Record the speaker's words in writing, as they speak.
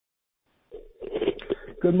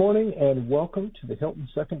Good morning and welcome to the Hilton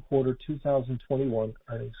second quarter 2021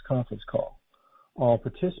 earnings conference call. All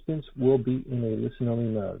participants will be in a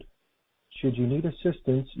listen-only mode. Should you need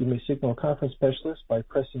assistance, you may signal a conference specialist by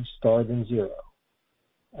pressing star then zero.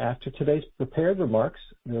 After today's prepared remarks,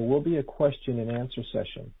 there will be a question and answer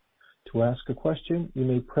session. To ask a question, you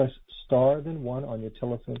may press star then one on your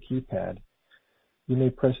telephone keypad. You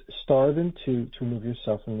may press star then two to remove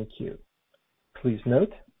yourself from the queue. Please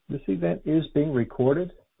note, this event is being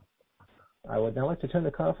recorded. I would now like to turn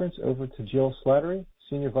the conference over to Jill Slattery,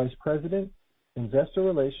 Senior Vice President, Investor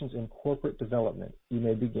Relations and Corporate Development. You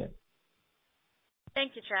may begin.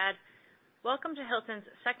 Thank you, Chad. Welcome to Hilton's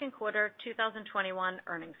second quarter 2021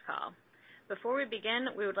 earnings call. Before we begin,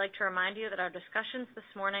 we would like to remind you that our discussions this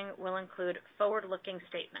morning will include forward-looking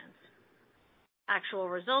statements. Actual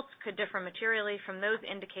results could differ materially from those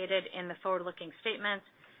indicated in the forward-looking statements,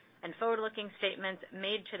 and forward-looking statements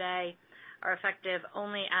made today are effective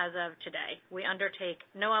only as of today. We undertake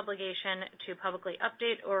no obligation to publicly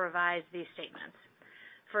update or revise these statements.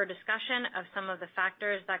 For a discussion of some of the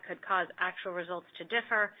factors that could cause actual results to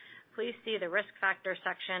differ, please see the Risk Factors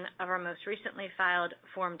section of our most recently filed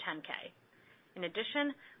Form 10-K. In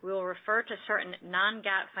addition, we will refer to certain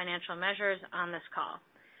non-GAAP financial measures on this call.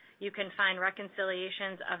 You can find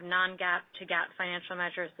reconciliations of non-GAAP to GAAP financial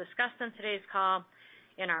measures discussed in today's call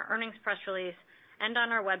in our earnings press release and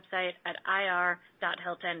on our website at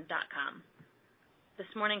ir.hilton.com. This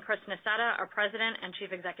morning, Chris Nassetta, our President and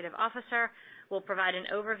Chief Executive Officer, will provide an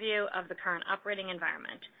overview of the current operating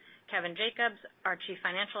environment. Kevin Jacobs, our Chief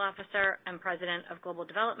Financial Officer and President of Global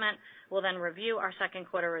Development, will then review our second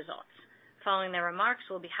quarter results. Following their remarks,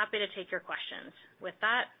 we'll be happy to take your questions. With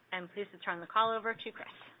that, I'm pleased to turn the call over to Chris.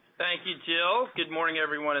 Thank you, Jill. Good morning,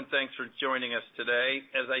 everyone, and thanks for joining us today.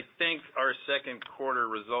 As I think our second quarter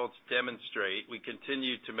results demonstrate, we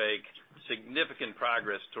continue to make significant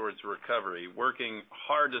progress towards recovery, working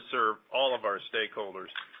hard to serve all of our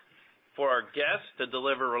stakeholders. For our guests to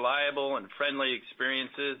deliver reliable and friendly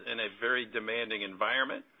experiences in a very demanding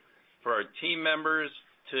environment, for our team members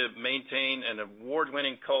to maintain an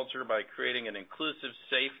award-winning culture by creating an inclusive,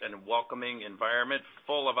 safe, and welcoming environment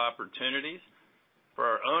full of opportunities, for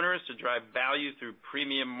our owners to drive value through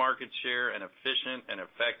premium market share and efficient and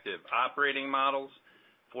effective operating models,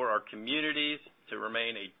 for our communities to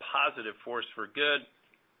remain a positive force for good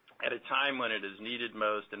at a time when it is needed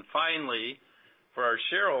most, and finally, for our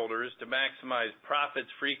shareholders to maximize profits,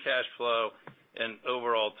 free cash flow, and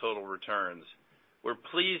overall total returns. We're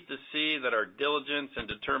pleased to see that our diligence and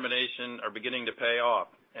determination are beginning to pay off.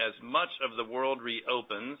 As much of the world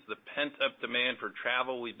reopens, the pent-up demand for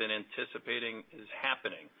travel we've been anticipating is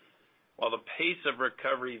happening. While the pace of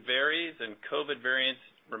recovery varies and COVID variants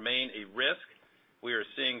remain a risk, we are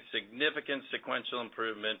seeing significant sequential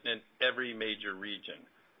improvement in every major region.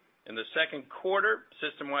 In the second quarter,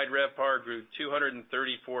 system-wide RevPAR grew 234%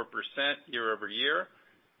 year over year.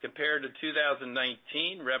 Compared to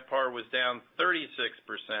 2019, RevPAR was down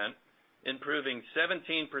 36%, improving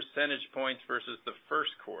 17 percentage points versus the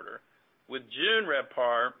first quarter, with June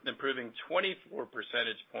RevPAR improving 24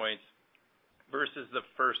 percentage points versus the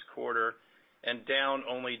first quarter and down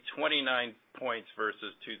only 29 points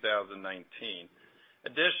versus 2019.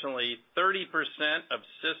 Additionally, 30% of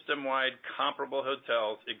system-wide comparable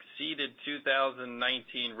hotels exceeded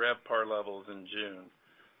 2019 RevPAR levels in June.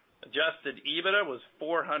 Adjusted EBITDA was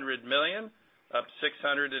 $400 million, up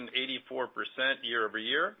 684% year over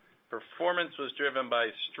year. Performance was driven by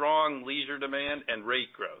strong leisure demand and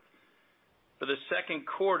rate growth. For the second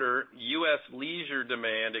quarter, U.S. leisure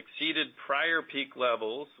demand exceeded prior peak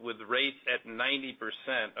levels with rates at 90%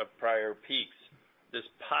 of prior peaks. This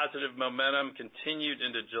positive momentum continued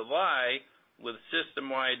into July with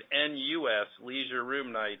system-wide and U.S. leisure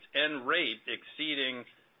room nights and rate exceeding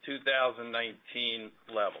 2019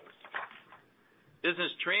 levels.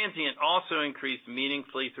 Business transient also increased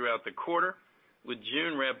meaningfully throughout the quarter, with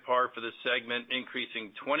June RevPAR for the segment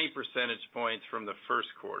increasing 20 percentage points from the first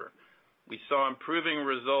quarter. We saw improving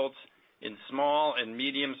results in small and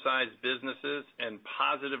medium-sized businesses and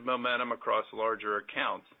positive momentum across larger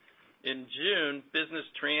accounts. In June, business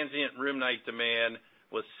transient room night demand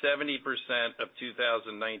was 70% of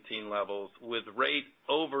 2019 levels, with rate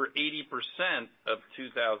over 80% of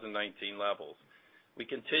 2019 levels. We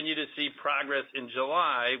continue to see progress in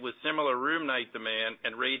July with similar room night demand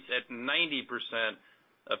and rates at 90%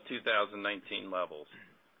 of 2019 levels.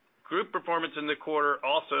 Group performance in the quarter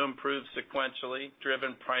also improved sequentially,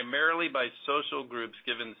 driven primarily by social groups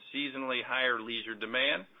given seasonally higher leisure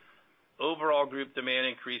demand. Overall group demand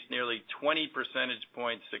increased nearly 20 percentage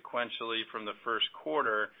points sequentially from the first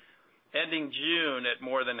quarter, ending June at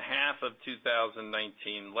more than half of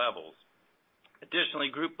 2019 levels. Additionally,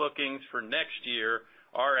 group bookings for next year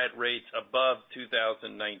are at rates above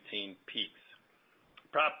 2019 peaks.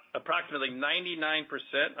 Approximately 99%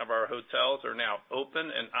 of our hotels are now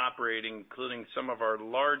open and operating, including some of our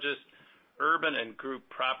largest urban and group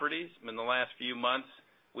properties. In the last few months,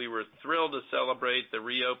 we were thrilled to celebrate the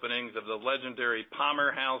reopenings of the legendary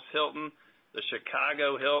Palmer House Hilton, the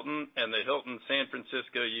Chicago Hilton, and the Hilton San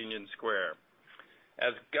Francisco Union Square.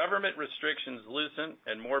 As government restrictions loosen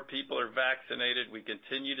and more people are vaccinated, we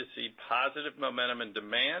continue to see positive momentum in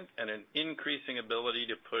demand and an increasing ability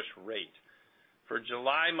to push rate. For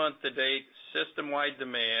July month to date, system-wide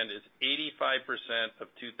demand is 85%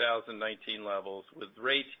 of 2019 levels, with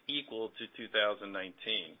rates equal to 2019.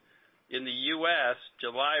 In the U.S.,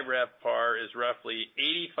 July RevPAR is roughly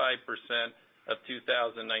 85% of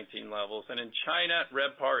 2019 levels, and in China,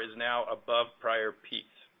 RevPAR is now above prior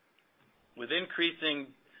peaks. With increasing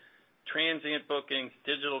transient bookings,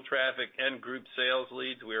 digital traffic, and group sales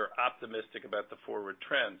leads, we are optimistic about the forward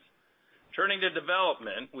trends. Turning to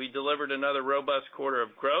development, we delivered another robust quarter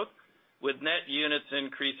of growth, with net units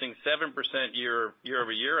increasing 7%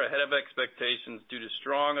 year-over-year, ahead of expectations due to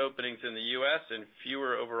strong openings in the U.S. and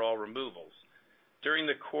fewer overall removals. During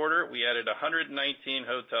the quarter, we added 119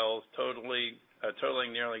 hotels,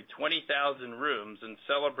 totaling nearly 20,000 rooms, and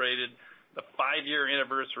celebrated the 5-year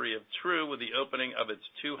anniversary of Tru with the opening of its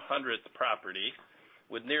 200th property.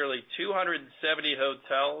 With nearly 270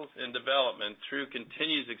 hotels in development, Tru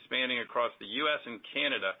continues expanding across the U.S. and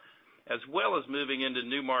Canada, as well as moving into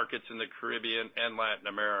new markets in the Caribbean and Latin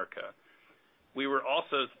America. We were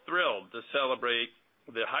also thrilled to celebrate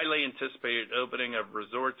the highly anticipated opening of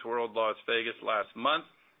Resorts World Las Vegas last month,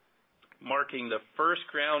 marking the first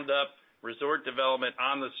ground-up resort development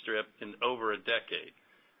on the Strip in over a decade.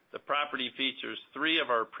 The property features 3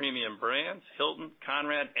 of our premium brands, Hilton,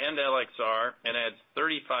 Conrad, and LXR, and adds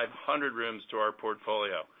 3,500 rooms to our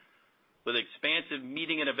portfolio. With expansive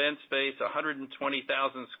meeting and event space, 120,000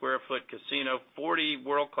 square foot casino, 40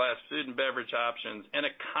 world-class food and beverage options, and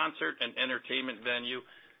a concert and entertainment venue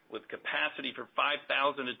with capacity for 5,000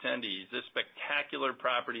 attendees, this spectacular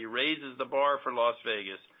property raises the bar for Las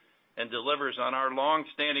Vegas and delivers on our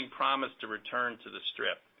long-standing promise to return to the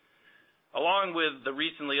Strip. Along with the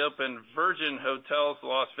recently opened Virgin Hotels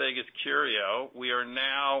Las Vegas Curio, we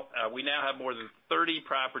now have more than 30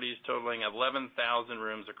 properties totaling 11,000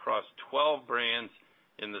 rooms across 12 brands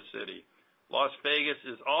in the city. Las Vegas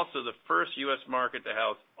is also the first U.S. market to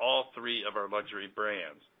house all 3 of our luxury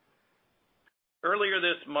brands. Earlier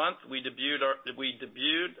this month, we debuted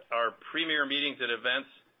our premier meetings and events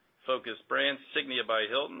focused brand, Signia by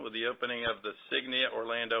Hilton, with the opening of the Signia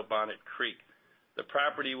Orlando Bonnet Creek. The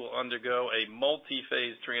property will undergo a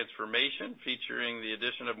multi-phase transformation featuring the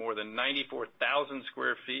addition of more than 94,000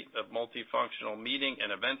 square feet of multifunctional meeting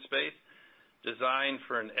and event space designed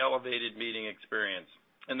for an elevated meeting experience.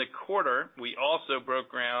 In the quarter, we also broke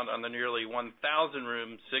ground on the nearly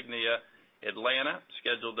 1,000-room Signia Atlanta,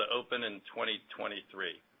 scheduled to open in 2023.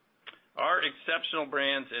 Our exceptional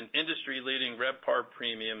brands and industry-leading RevPAR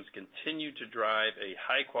premiums continue to drive a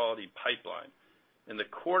high-quality pipeline. In the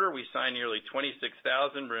quarter, we signed nearly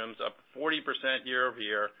 26,000 rooms, up 40%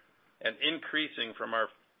 year-over-year, and increasing from our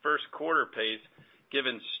first quarter pace,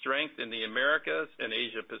 given strength in the Americas and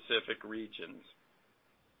Asia Pacific regions.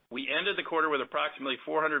 We ended the quarter with approximately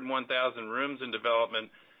 401,000 rooms in development,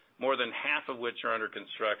 more than half of which are under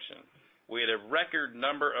construction. We had a record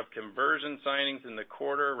number of conversion signings in the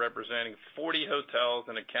quarter, representing 40 hotels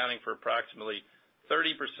and accounting for approximately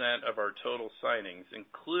 30% of our total signings,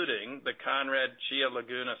 including the Conrad Chia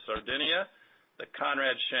Laguna Sardinia, the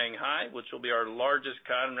Conrad Shanghai, which will be our largest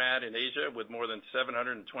Conrad in Asia with more than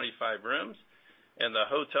 725 rooms, and the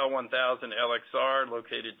Hotel 1000 LXR,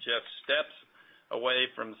 located just steps away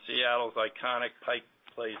from Seattle's iconic Pike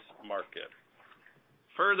Place Market.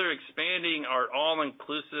 Further expanding our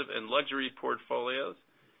all-inclusive and luxury portfolios,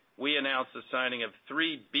 we announced the signing of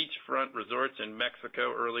 3 beachfront resorts in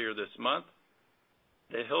Mexico earlier this month.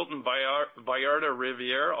 The Hilton Vallarta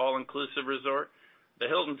Riviera All-Inclusive Resort,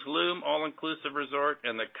 the Hilton Tulum All-Inclusive Resort,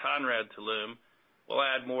 and the Conrad Tulum will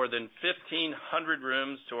add more than 1,500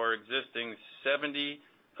 rooms to our existing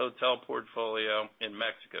 70-hotel portfolio in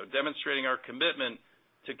Mexico, demonstrating our commitment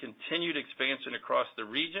to continued expansion across the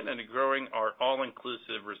region and to growing our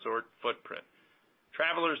all-inclusive resort footprint.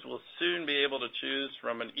 Travelers will soon be able to choose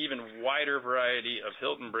from an even wider variety of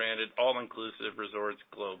Hilton-branded all-inclusive resorts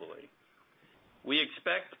globally. We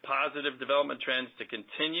expect positive development trends to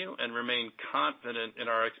continue and remain confident in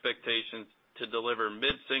our expectations to deliver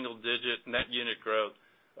mid-single-digit net unit growth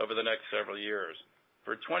over the next several years.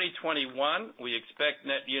 For 2021, we expect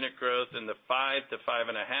net unit growth in the 5 to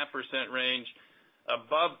 5.5% range,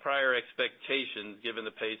 above prior expectations given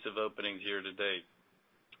the pace of openings year to date.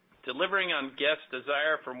 Delivering on guests'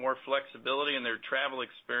 desire for more flexibility in their travel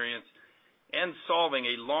experience and solving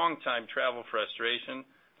a long-time travel frustration,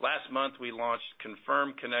 last month we launched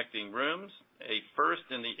Confirm Connecting Rooms, a first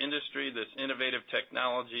in the industry. This innovative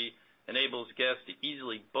technology enables guests to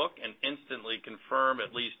easily book and instantly confirm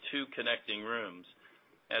at least 2 connecting rooms.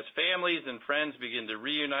 As families and friends begin to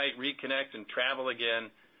reunite, reconnect, and travel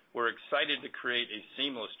again, we're excited to create a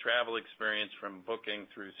seamless travel experience from booking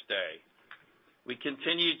through stay. We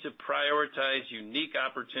continue to prioritize unique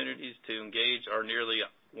opportunities to engage our nearly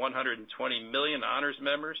 120 million Honors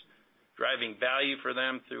members, driving value for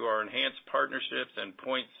them through our enhanced partnerships and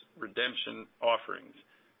points redemption offerings.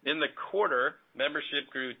 In the quarter, membership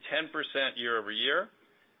grew 10% year over year.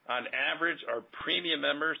 On average, our premium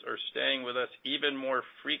members are staying with us even more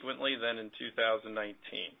frequently than in 2019.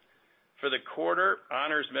 For the quarter,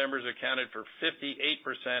 Honors members accounted for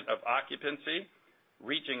 58% of occupancy,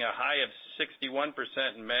 reaching a high of 61%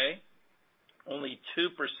 in May, only 2%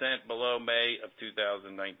 below May of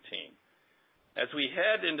 2019. As we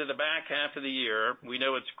head into the back half of the year, we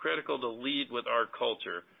know it's critical to lead with our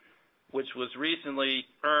culture, which recently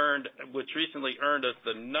earned us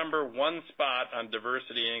the number 1 spot on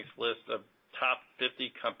DiversityInc's list of top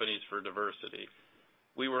 50 companies for diversity.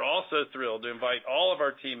 We were also thrilled to invite all of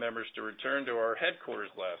our team members to return to our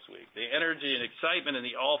headquarters last week. The energy and excitement in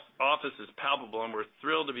the office is palpable, and we're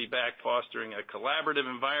thrilled to be back fostering a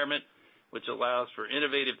collaborative environment which allows for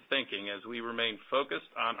innovative thinking as we remain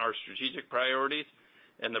focused on our strategic priorities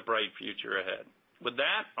and the bright future ahead. With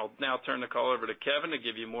that, I'll now turn the call over to Kevin to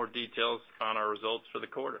give you more details on our results for the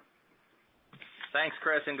quarter. Thanks,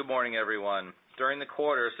 Chris, and good morning, everyone. During the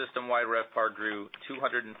quarter, system-wide RevPAR grew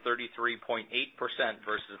 233.8%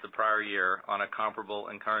 versus the prior year on a comparable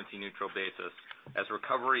and currency-neutral basis, as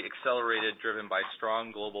recovery accelerated, driven by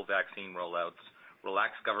strong global vaccine rollouts,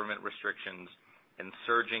 relaxed government restrictions, and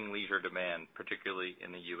surging leisure demand, particularly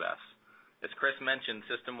in the U.S. As Chris mentioned,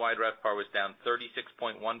 system-wide RevPAR was down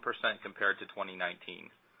 36.1% compared to 2019.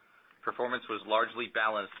 Performance was largely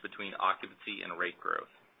balanced between occupancy and rate growth.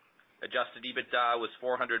 Adjusted EBITDA was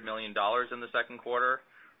 $400 million in the second quarter,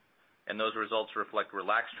 and those results reflect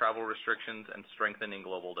relaxed travel restrictions and strengthening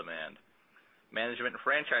global demand. Management and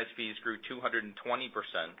franchise fees grew 220%,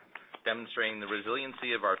 demonstrating the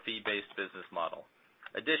resiliency of our fee-based business model.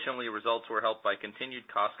 Additionally, results were helped by continued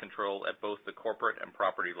cost control at both the corporate and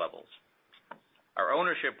property levels. Our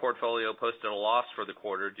ownership portfolio posted a loss for the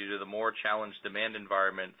quarter due to the more challenged demand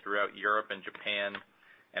environment throughout Europe and Japan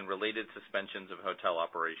and related suspensions of hotel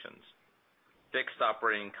operations. Fixed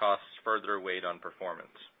operating costs further weighed on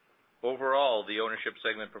performance. Overall, the ownership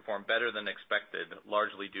segment performed better than expected,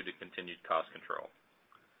 largely due to continued cost control.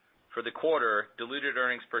 For the quarter, diluted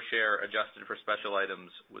earnings per share adjusted for special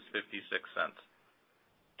items was 56 cents.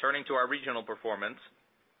 Turning to our regional performance,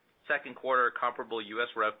 second quarter comparable U.S.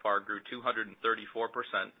 RevPAR grew 234%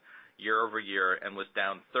 year over year and was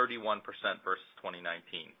down 31% versus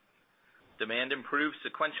 2019. Demand improved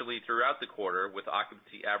sequentially throughout the quarter, with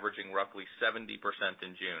occupancy averaging roughly 70%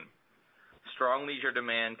 in June. Strong leisure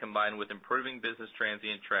demand combined with improving business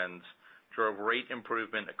transient trends drove rate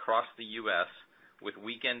improvement across the U.S., with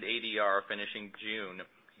weekend ADR finishing June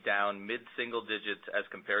down mid-single digits as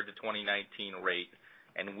compared to 2019 rate,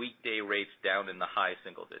 and weekday rates down in the high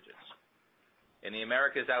single digits. In the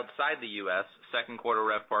Americas outside the U.S., second quarter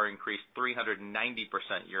RevPAR increased 390%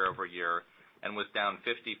 year over year and was down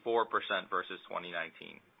 54% versus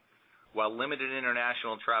 2019. While limited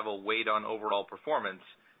international travel weighed on overall performance,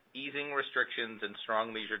 easing restrictions and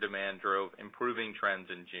strong leisure demand drove improving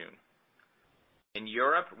trends in June. In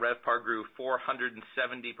Europe, RevPAR grew 470%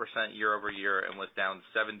 year over year and was down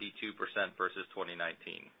 72% versus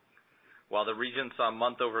 2019. While the region saw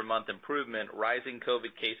month-over-month improvement, rising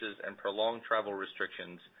COVID cases and prolonged travel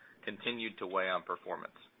restrictions continued to weigh on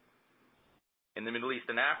performance. In the Middle East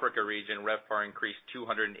and Africa region, RevPAR increased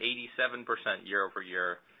 287% year over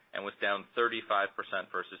year and was down 35%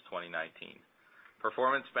 versus 2019.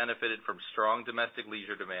 Performance benefited from strong domestic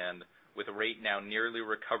leisure demand, with a rate now nearly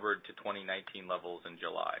recovered to 2019 levels in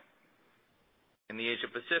July. In the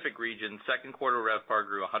Asia-Pacific region, second quarter RevPAR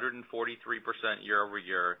grew 143% year over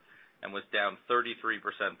year and was down 33%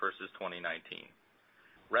 versus 2019.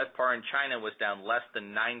 RevPAR in China was down less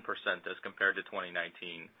than 9% as compared to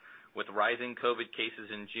 2019, with rising COVID cases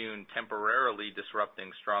in June temporarily disrupting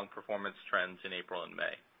strong performance trends in April and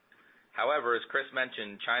May. However, as Chris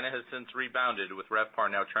mentioned, China has since rebounded, with RevPAR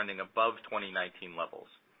now trending above 2019 levels.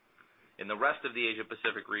 In the rest of the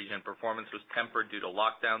Asia-Pacific region, performance was tempered due to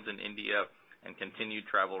lockdowns in India and continued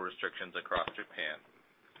travel restrictions across Japan.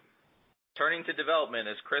 Turning to development,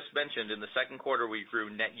 as Chris mentioned, in the second quarter, we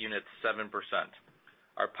grew net units 7%.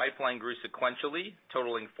 Our pipeline grew sequentially,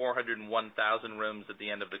 totaling 401,000 rooms at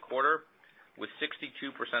the end of the quarter, with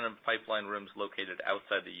 62% of pipeline rooms located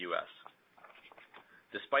outside the U.S.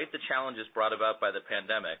 Despite the challenges brought about by the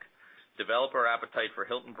pandemic, developer appetite for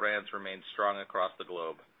Hilton brands remains strong across the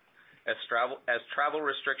globe. As travel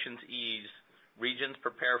restrictions ease, regions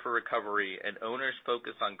prepare for recovery, and owners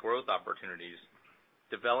focus on growth opportunities,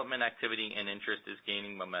 development activity and interest is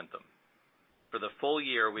gaining momentum. For the full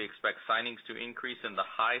year, we expect signings to increase in the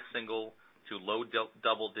high single to low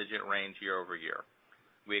double-digit range year-over-year.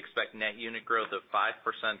 We expect net unit growth of 5%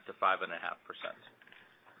 to 5.5%.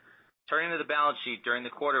 Turning to the balance sheet, during the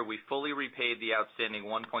quarter, we fully repaid the outstanding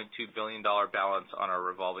 $1.2 billion balance on our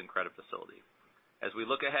revolving credit facility. As we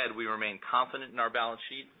look ahead, we remain confident in our balance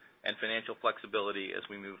sheet and financial flexibility as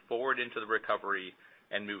we move forward into the recovery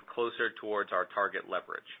and move closer towards our target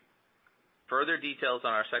leverage. Further details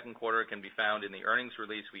on our second quarter can be found in the earnings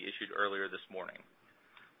release we issued earlier this morning.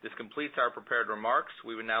 This completes our prepared remarks.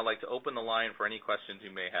 We would now like to open the line for any questions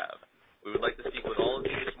you may have. We would like to speak with all of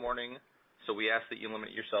you this morning, so we ask that you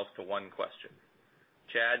limit yourself to one question.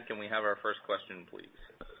 Chad, can we have our first question, please?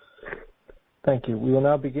 Thank you. We will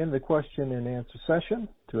now begin the question and answer session.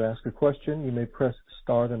 To ask a question, you may press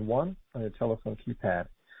star then one on your telephone keypad.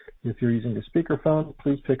 If you're using a speakerphone,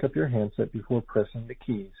 please pick up your handset before pressing the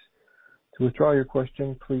keys. To withdraw your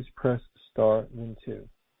question, please press star then two.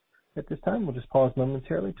 At this time, we'll just pause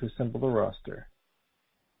momentarily to assemble the roster.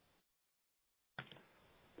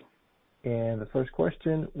 And the first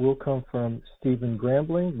question will come from Stephen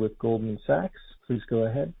Grambling with Goldman Sachs. Please go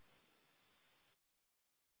ahead.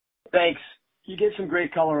 Thanks. You gave some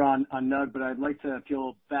great color on NUG, but I'd like to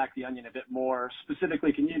peel back the onion a bit more.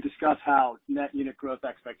 Specifically, can you discuss how net unit growth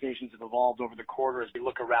expectations have evolved over the quarter as we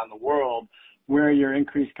look around the world, where your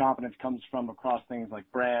increased confidence comes from across things like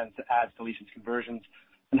brands, adds, deletions, conversions,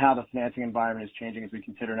 and how the financing environment is changing as we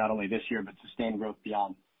consider not only this year but sustained growth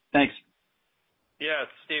beyond? Thanks. Yeah,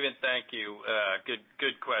 Stephen, thank you.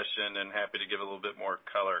 Good question, and happy to give a little bit more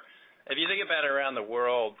color. If you think about it around the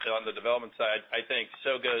world on the development side, I think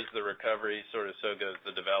so goes the recovery, so goes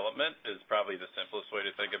the development is probably the simplest way to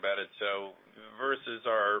think about it. So versus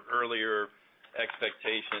our earlier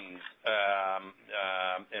expectations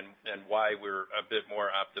and why we're a bit more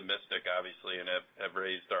optimistic, obviously, and have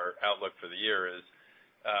raised our outlook for the year is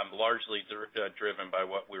largely driven by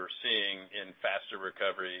what we were seeing in faster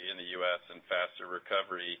recovery in the U.S. and faster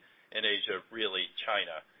recovery in Asia, really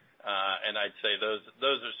China. And I'd say those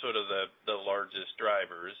are sort of the largest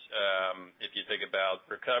drivers. If you think about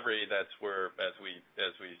recovery, that's where, as we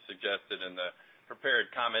suggested in the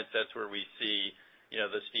prepared comments, that's where we see,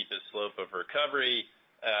 the steepest slope of recovery.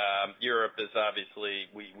 Europe is obviously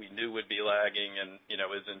we knew would be lagging and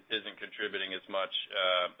isn't contributing as much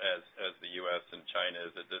as the U.S. and China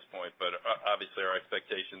is at this point. But obviously our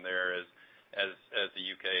expectation there is as the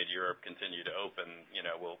UK and Europe continue to open,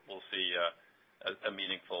 we'll see a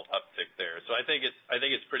meaningful uptick there. So I think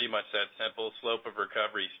it's pretty much that simple. Slope of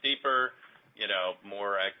recovery steeper,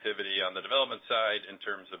 more activity on the development side in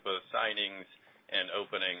terms of both signings and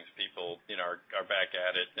openings. People, are back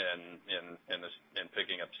at it and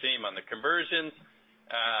picking up steam on the conversions.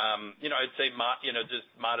 I'd say just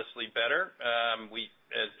modestly better.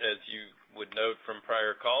 As you would note from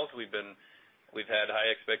prior calls, we've had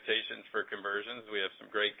high expectations for conversions. We have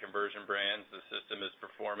some great conversion brands. The system is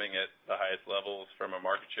performing at the highest levels from a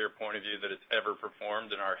market share point of view that it's ever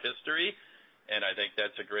performed in our history. And I think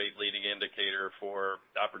that's a great leading indicator for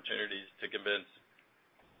opportunities to convince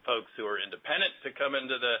folks who are independent to come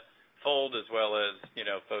into the fold, as well as,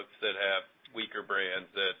 folks that have weaker brands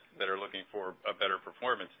that are looking for a better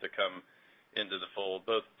performance to come into the fold,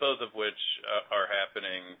 both of which are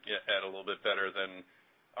happening at a little bit better than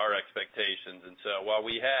our expectations. And so while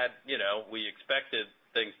we had, we expected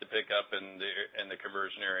things to pick up in the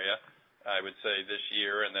conversion area, I would say this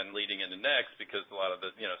year and then leading into next, because a lot of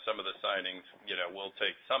the, some of the signings, will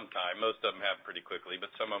take some time. Most of them have pretty quickly, but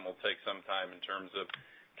some of them will take some time in terms of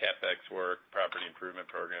CapEx work, property improvement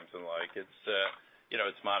programs and the like. It's,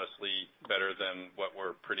 it's modestly better than what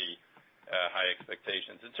were pretty high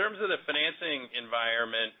expectations. In terms of the financing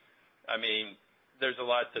environment, I mean, there's a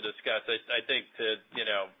lot to discuss. I think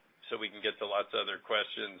so we can get to lots of other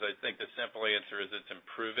questions. I think the simple answer is it's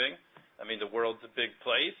improving. I mean, the world's a big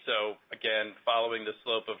place. So again, following the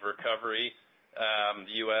slope of recovery,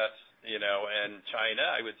 the U.S., and China,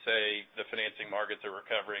 I would say the financing markets are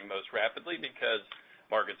recovering most rapidly because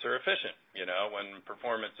markets are efficient, when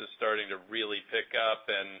performance is starting to really pick up,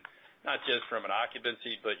 and not just from an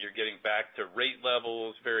occupancy, but you're getting back to rate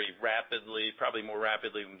levels very rapidly, probably more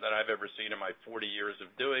rapidly than I've ever seen in my 40 years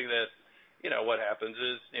of doing this. What happens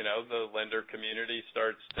is, the lender community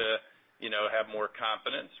starts to, have more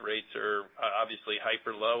confidence. Rates are obviously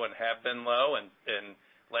hyper low and have been low, and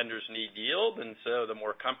lenders need yield. And so the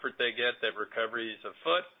more comfort they get that recovery is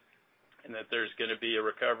afoot and that there's going to be a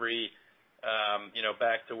recovery,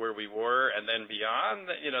 back to where we were and then beyond,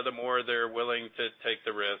 the more they're willing to take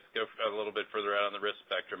the risk, go a little bit further out on the risk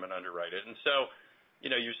spectrum and underwrite it. And so,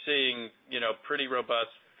 you're seeing, pretty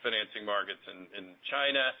robust financing markets in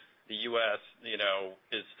China. The U.S.,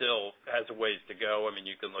 is still has a ways to go. I mean,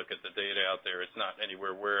 you can look at the data out there. It's not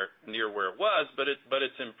anywhere near where it was, but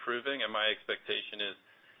it's improving. And my expectation is,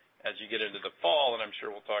 as you get into the fall, and I'm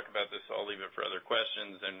sure we'll talk about this, so I'll leave it for other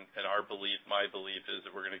questions. And my belief is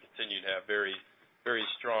that we're going to continue to have very, very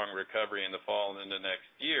strong recovery in the fall and into next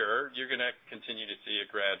year. You're going to continue to see a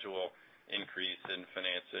gradual increase in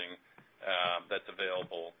financing that's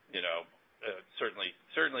available,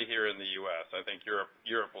 certainly here in the U.S. I think Europe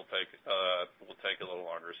will take a little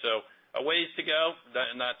longer. So a ways to go.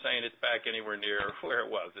 Not saying it's back anywhere near where it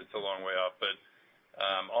was. It's a long way off, but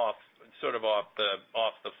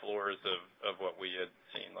off the floors of what we had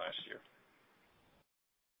seen last year.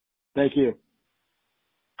 Thank you.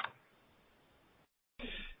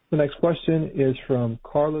 The next question is from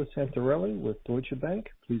Carlo Santarelli with Deutsche Bank.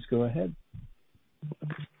 Please go ahead.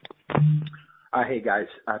 Hey guys,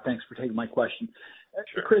 thanks for taking my question.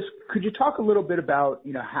 Sure. Chris, could you talk a little bit about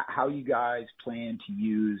how you guys plan to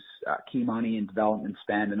use key money in development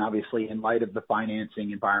spend, and obviously in light of the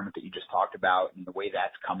financing environment that you just talked about and the way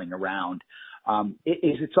that's coming around,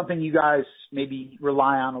 is it something you guys maybe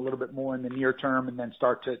rely on a little bit more in the near term and then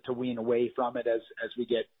start to wean away from it as we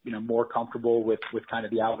get more comfortable with kind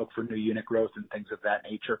of the outlook for new unit growth and things of that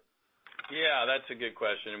nature? Yeah, that's a good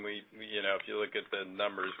question. We if you look at the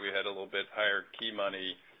numbers, we had a little bit higher key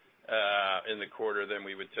money in the quarter than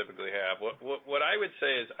we would typically have. What I would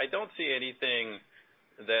say is I don't see anything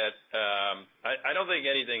that I don't think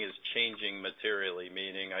anything is changing materially.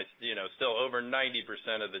 Meaning, still over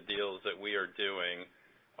 90% of the deals that we are doing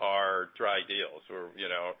are dry deals, where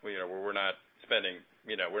we're not spending,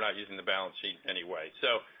 we're not using the balance sheet anyway.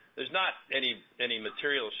 So there's not any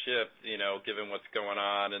material shift, given what's going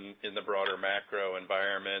on in the broader macro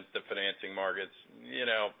environment, the financing markets,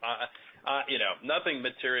 nothing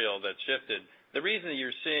material that shifted. The reason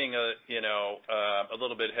you're seeing a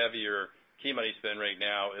little bit heavier key money spend right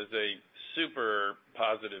now is a super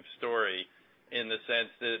positive story in the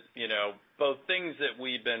sense that, both things that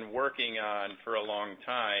we've been working on for a long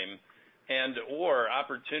time or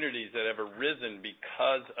opportunities that have arisen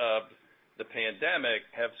because of the pandemic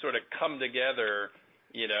have sort of come together,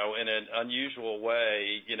 in an unusual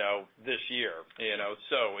way, this year.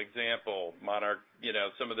 So example, Monarch,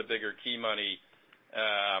 some of the bigger key money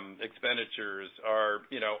expenditures are,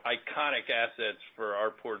 iconic assets for our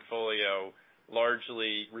portfolio,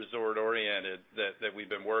 largely resort oriented that we've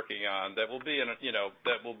been working on that will be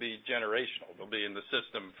that will be generational. They'll be in the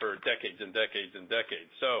system for decades and decades and decades.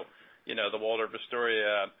 So, the Waldorf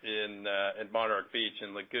Astoria in Monarch Beach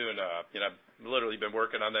in Laguna, I've literally been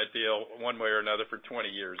working on that deal one way or another for 20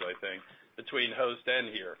 years, I think, between Host and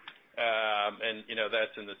here. And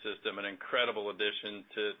that's in the system, an incredible addition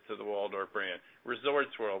to the Waldorf brand.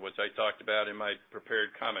 Resorts World, which I talked about in my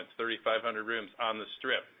prepared comments, 3,500 rooms on the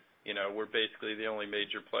Strip. We're basically the only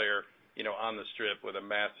major player, on the Strip with a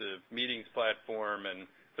massive meetings platform and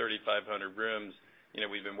 3,500 rooms.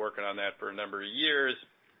 We've been working on that for a number of years.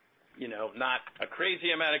 Not a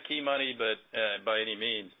crazy amount of key money, but by any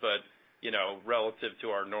means, but relative to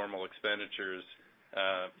our normal expenditures,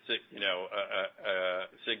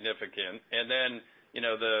 significant. And then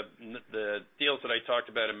the deals that I talked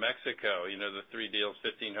about in Mexico, the 3 deals,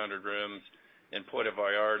 1,500 rooms in Puerto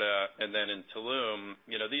Vallarta, and then in Tulum.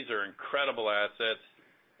 These are incredible assets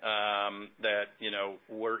that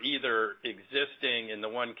were either existing. In the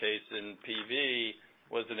one case in PV,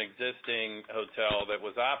 was an existing hotel that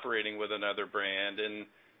was operating with another brand, and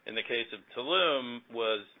in the case of Tulum,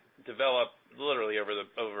 was developed literally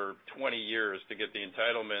over 20 years to get the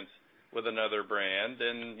entitlements with another brand.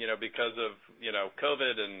 And because of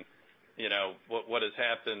COVID and what has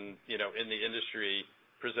happened in the industry,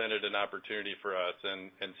 presented an opportunity for us,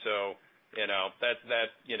 and so that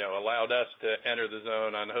allowed us to enter the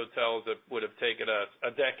zone on hotels that would have taken us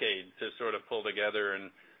a decade to sort of pull together,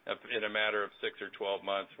 and in a matter of 6 or 12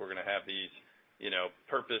 months, we're going to have these,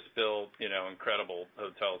 purpose-built, incredible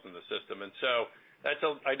hotels in the system. And so,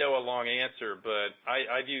 I know a long answer, but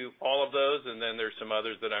I view all of those, and then there's some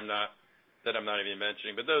others that I'm not even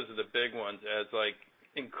mentioning, but those are the big ones as like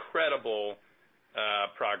incredible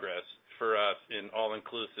progress for us in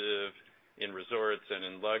all-inclusive, in resorts, and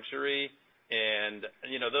in luxury. And,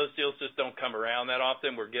 those deals just don't come around that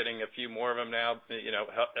often. We're getting a few more of them now,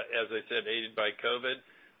 as I said, aided by COVID.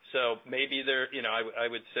 So maybe I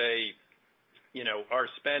would say, our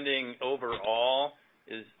spending overall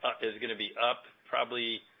is going to be up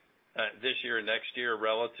probably this year and next year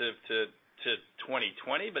relative to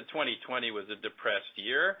 2020, but 2020 was a depressed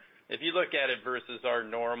year. If you look at it versus our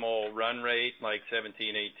normal run rate, like 17,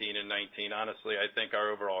 18, and 19, honestly, I think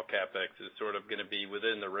our overall CapEx is sort of going to be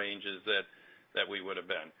within the ranges that we would have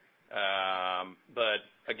been. But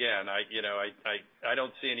again, I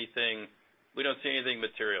don't see anything. We don't see anything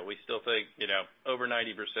material. We still think, over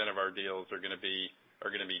 90% of our deals are going to be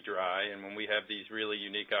dry. And when we have these really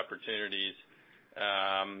unique opportunities,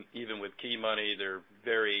 even with key money, they're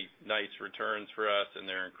very nice returns for us, and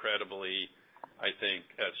they're incredibly, I think,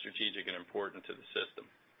 strategic and important to the system.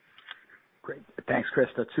 Great. Thanks, Chris.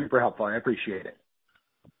 That's super helpful. I appreciate it.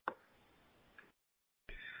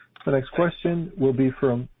 The next question will be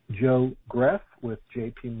from Joe Greff with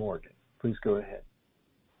J.P. Morgan. Please go ahead.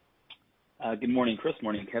 Good morning, Chris.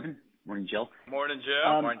 Morning, Kevin. Morning, Jill. Morning,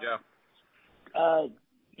 Joe. Morning, Joe.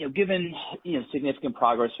 Given significant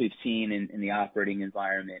progress we've seen in the operating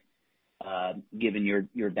environment, given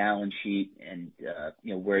your balance sheet and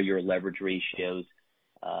where your leverage ratios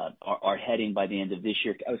are heading by the end of this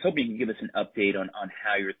year, I was hoping you could give us an update on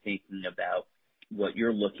how you're thinking about what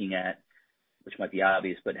you're looking at, which might be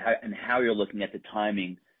obvious, but how you're looking at the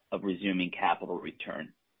timing of resuming capital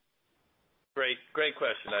return. Great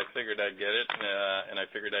question. I figured I'd get it, and I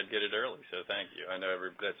figured I'd get it early, so thank you. I know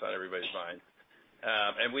that's on everybody's mind.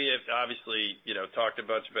 And we have obviously, talked a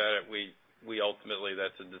bunch about it. We ultimately,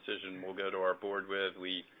 that's a decision we'll go to our board with.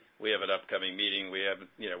 We have an upcoming meeting.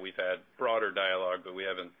 We've had broader dialogue, but we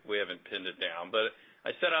haven't pinned it down. But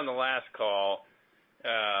I said on the last call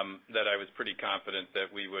that I was pretty confident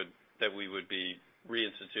that we would be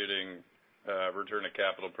reinstituting return of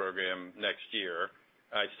capital program next year.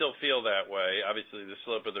 I still feel that way. Obviously, the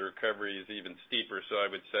slope of the recovery is even steeper, so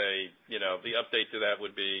I would say, the update to that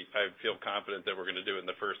would be I feel confident that we're going to do it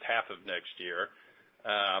in the first half of next year.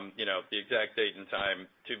 The exact date and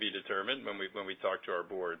time to be determined when we talk to our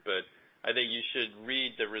board. But I think you should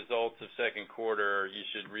read the results of second quarter. You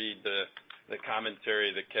should read the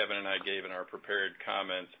commentary that Kevin and I gave in our prepared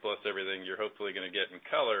comments, plus everything you're hopefully going to get in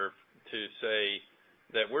color to say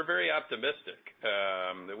that we're very optimistic,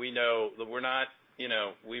 that we know that we're not,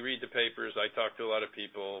 we read the papers. I talk to a lot of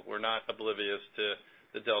people. We're not oblivious to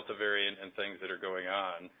the Delta variant and things that are going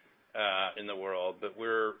on in the world, but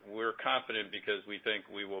we're confident because we think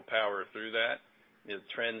we will power through that. The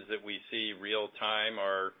trends that we see real time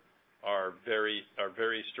are very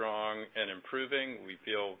strong and improving. We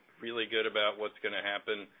feel really good about what's going to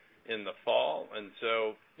happen in the fall, and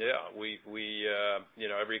so every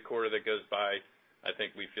quarter that goes by, I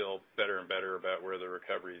think we feel better and better about where the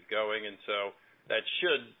recovery is going, and so that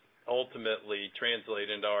should ultimately translate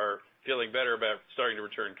into our feeling better about starting to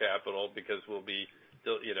return capital because we'll be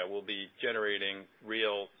generating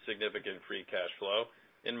real significant free cash flow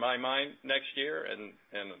in my mind next year, and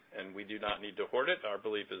we do not need to hoard it. Our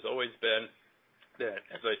belief has always been that,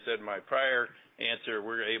 as I said in my prior answer,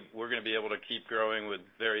 we're going to be able to keep growing with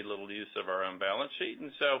very little use of our own balance sheet, and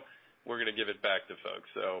so we're going to give it back to folks.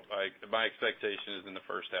 So my expectation is in the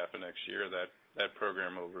first half of next year that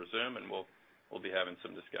program will resume, and we'll be having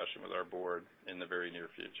some discussion with our board in the very near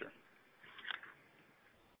future.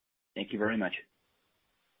 Thank you very much.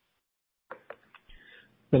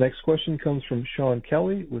 The next question comes from Shaun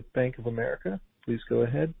Kelley with Bank of America. Please go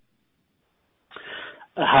ahead.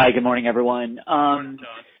 Hi, good morning, everyone. Good morning,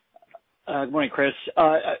 Shaun. Good morning, Chris.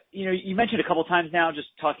 You mentioned a couple times now just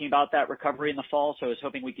talking about that recovery in the fall, so I was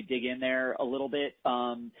hoping we could dig in there a little bit.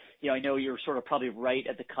 I know you're sort of probably right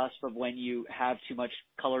at the cusp of when you have too much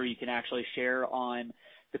color you can actually share on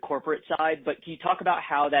the corporate side, but can you talk about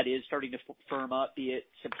how that is starting to firm up, be it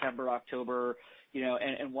September, October,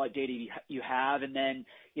 and what data you have? And then,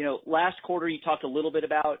 last quarter you talked a little bit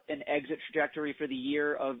about an exit trajectory for the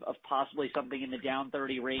year of possibly something in the down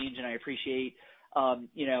 30 range, and I appreciate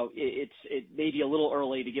it may be a little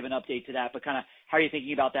early to give an update to that, but kind of how are you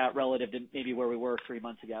thinking about that relative to maybe where we were 3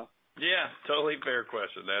 months ago? Yeah, totally fair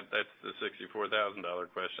question. That's the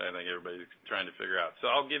 $64,000 question I think everybody's trying to figure out. So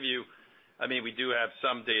I'll give you, we do have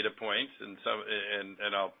some data points and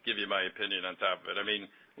I'll give you my opinion on top of it.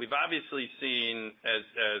 We've obviously seen,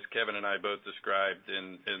 as Kevin and I both described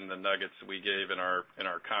in the nuggets that we gave in our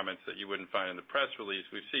comments that you wouldn't find in the press release,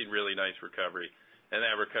 we've seen really nice recovery, and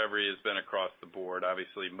that recovery has been across the board.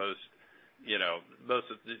 Obviously, most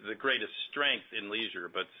of the greatest strength in leisure,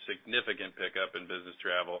 but significant pickup in business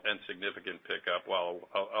travel and significant pickup, while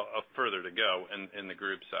further to go in the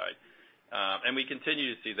group side. And we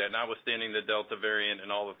continue to see that, notwithstanding the Delta variant and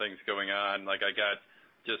all the things going on. Like I got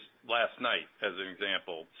just last night, as an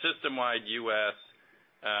example, system-wide U.S.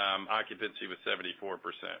 occupancy was 74%.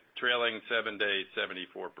 Trailing 7 days,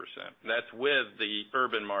 74%. That's with the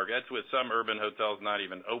urban market. That's with some urban hotels not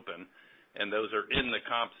even open, and those are in the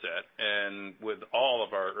comp set. And with all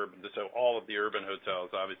of our urban, so all of the urban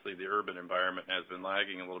hotels, obviously the urban environment has been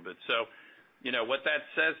lagging a little bit. So, what that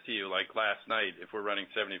says to you, like last night, if we're running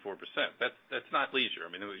 74%, that's not leisure.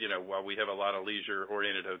 I mean, while we have a lot of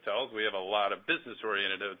leisure-oriented hotels, we have a lot of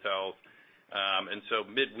business-oriented hotels. And so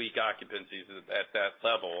midweek occupancies at that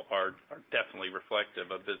level are definitely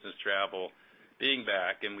reflective of business travel being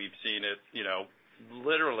back. And we've seen it,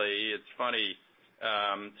 literally, it's funny,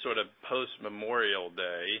 sort of post-Memorial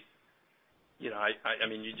Day, I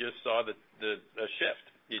mean, you just saw a shift.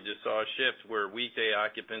 You just saw a shift where weekday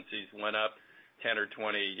occupancies went up 10 or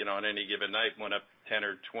 20, on any given night, went up 10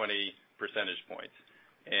 or 20 percentage points.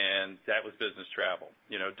 And that was business travel,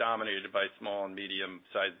 dominated by small and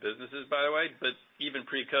medium-sized businesses, by the way. But even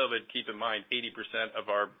pre-COVID, keep in mind, 80% of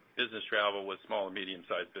our business travel was small and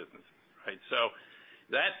medium-sized businesses, right? So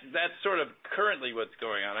that's sort of currently what's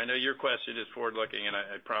going on. I know your question is forward-looking, and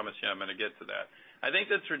I promise you I'm going to get to that. I think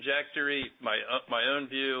the trajectory, my own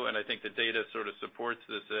view, and I think the data sort of supports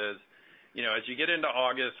this, is, as you get into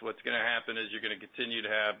August, what's going to happen is you're going to continue to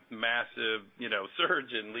have massive,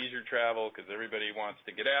 surge in leisure travel because everybody wants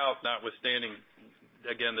to get out, notwithstanding,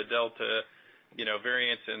 again, the Delta,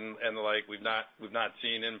 variants and the like. We've not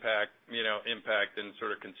seen impact in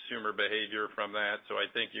sort of consumer behavior from that. So I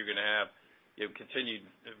think you're going to have continued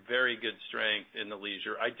very good strength in the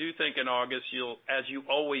leisure. I do think in August as you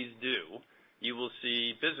always do, you will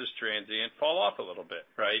see business transient fall off a little bit,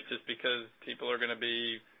 right? Just because people are going to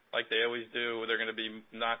be, like they always do, they're going to be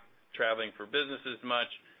not traveling for business as much,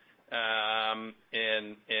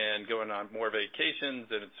 and going on more vacations,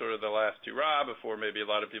 and it's sort of the last hurrah before maybe a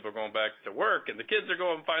lot of people are going back to work, and the kids are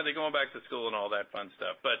finally going back to school and all that fun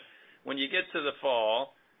stuff. But when you get to the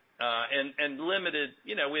fall, and limited,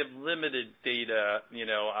 we have limited data,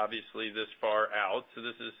 obviously this far out. So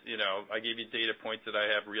this is, I gave you data points that I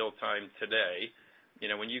have real time today.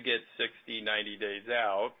 When you get 60, 90 days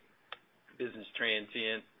out, business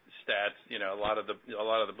transient stats, a lot of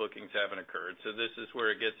the bookings haven't occurred. So this is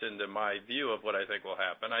where it gets into my view of what I think will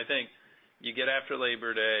happen. I think you get after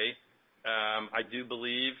Labor Day. I do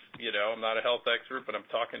believe, I'm not a health expert, but I'm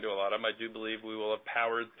talking to a lot of them. I do believe we will have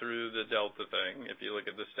powered through the Delta thing. If you look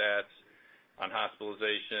at the stats on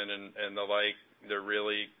hospitalization and the like, they're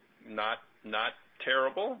really not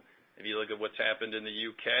terrible. If you look at what's happened in the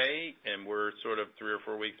UK, and we're sort of 3 or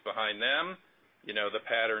 4 weeks behind them, the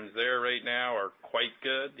patterns there right now are quite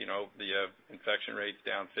good. The infection rate's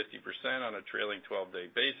down 50% on a trailing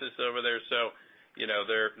 12-day basis over there. So,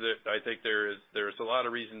 I think there's a lot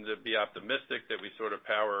of reason to be optimistic that we sort of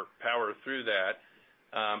power through that.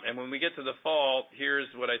 And when we get to the fall,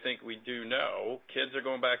 here's what I think we do know. Kids are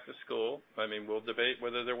going back to school. I mean, we'll debate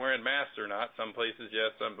whether they're wearing masks or not. Some places,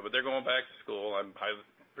 yes, but they're going back to school. I'm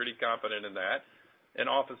pretty confident in that. And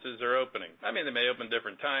offices are opening. I mean, they may open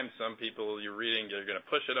different times. Some people you're reading, they're going to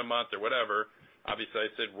push it a month or whatever. Obviously,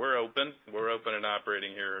 I said we're open. We're open and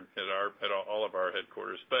operating here at all of our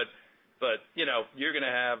headquarters. But you're going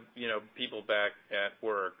to have, people back at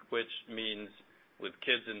work, which means with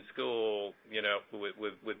kids in school,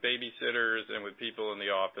 with babysitters and with people in the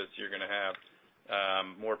office, you're going to have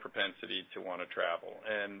more propensity to want to travel.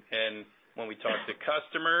 And when we talk to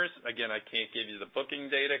customers, again, I can't give you the booking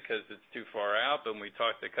data because it's too far out, but when we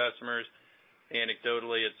talk to customers,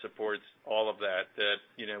 anecdotally, it supports all of that,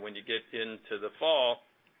 when you get into the fall,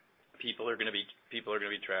 people are going to be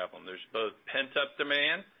traveling. There's both pent-up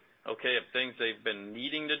demand, of things they've been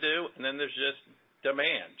needing to do, and then there's just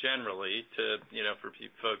demand generally to, for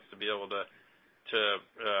folks to be able to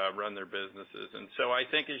run their businesses. And so I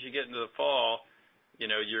think as you get into the fall,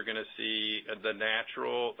 you're going to see the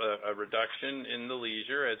natural reduction in the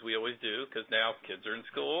leisure, as we always do, because now kids are in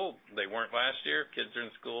school. They weren't last year. Kids are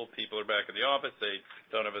in school. People are back at the office. They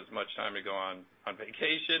don't have as much time to go on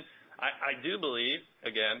vacation. I do believe,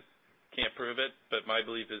 again, can't prove it, but my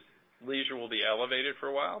belief is leisure will be elevated for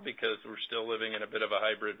a while because we're still living in a bit of a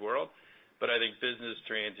hybrid world. but I think business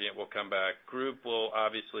transient will come back. Group will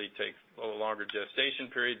obviously take a little longer gestation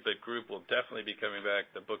period, but group will definitely be coming back.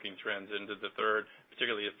 The booking trends into the third,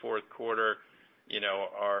 particularly the fourth quarter,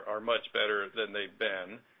 are much better than they've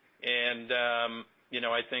been. And,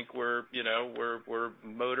 I think we're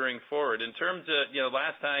motoring forward. In terms of,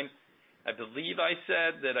 last time, I believe I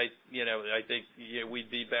said that I think we'd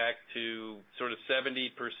be back to sort of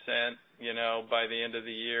 70%, by the end of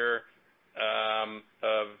the year,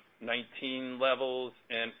 of 19 levels,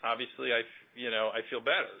 and obviously I feel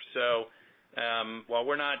better. So while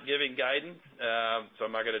we're not giving guidance, so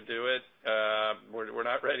I'm not going to do it, we're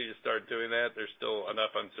not ready to start doing that. There's still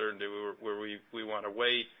enough uncertainty where we want to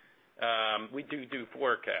wait. We do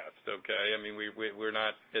forecasts, okay? I mean, we're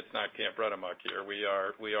not. It's not Camp Run-Amok here. We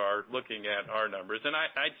are looking at our numbers, and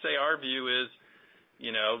I'd say our view is,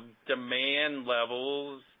 demand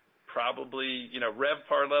levels. Probably,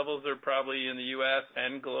 RevPAR levels are probably in the U.S.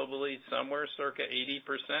 and globally somewhere circa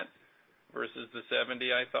 80% versus the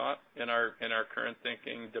 70 I thought in our current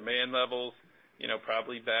thinking. Demand levels,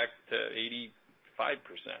 probably back to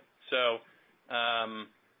 85%. So,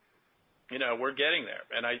 we're getting there,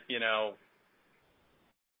 and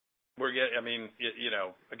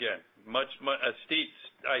again, much steep.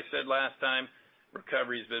 I said last time,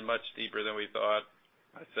 recovery's been much steeper than we thought.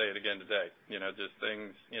 I say it again today. Just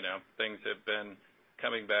things have been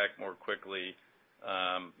coming back more quickly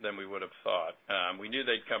than we would have thought. We knew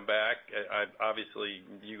they'd come back. Obviously,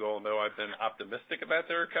 you all know I've been optimistic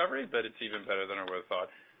about the recovery, but it's even better than I would have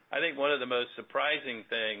thought. I think one of the most surprising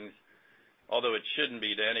things, although it shouldn't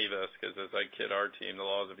be to any of us, because as I kid our team, the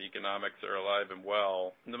laws of economics are alive and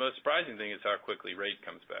well. And the most surprising thing is how quickly rate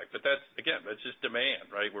comes back. But that's just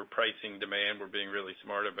demand, right? We're pricing demand. We're being really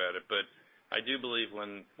smart about it. But I do believe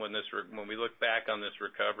when we look back on this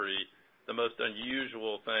recovery, the most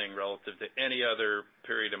unusual thing relative to any other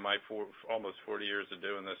period in my almost 40 years of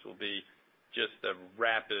doing this will be just the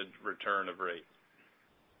rapid return of rate.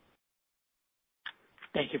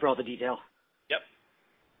 Thank you for all the detail. Yep.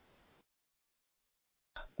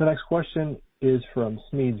 The next question is from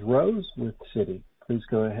Smedes Rose with Citi. Please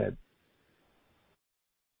go ahead.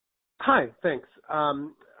 Hi, thanks.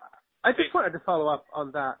 I just wanted to follow up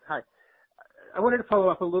on that. Hi. I wanted to follow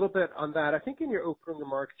up a little bit on that. I think in your opening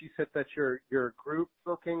remarks, you said that your group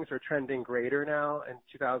bookings are trending greater now in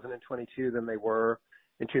 2022 than they were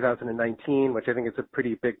in 2019, which I think is a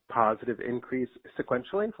pretty big positive increase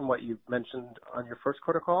sequentially from what you mentioned on your first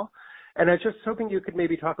quarter call. And I was just hoping you could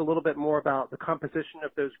maybe talk a little bit more about the composition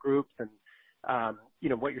of those groups and,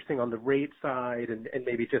 what you're seeing on the rate side and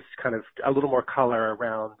maybe just kind of a little more color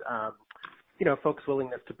around, folks'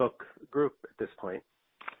 willingness to book group at this point.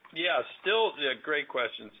 Yeah, great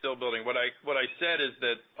question. Still building. What I said is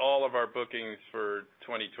that all of our bookings for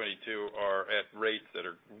 2022 are at rates that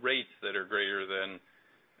are greater than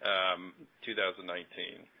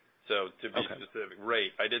 2019. So to be specific,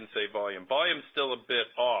 rate. I didn't say volume. Volume's still a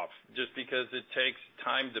bit off, just because it takes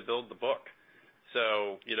time to build the book.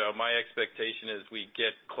 So my expectation is we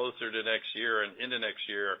get closer to next year and into next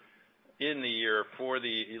year,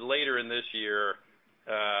 later in this year.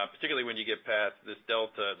 Particularly when you get past this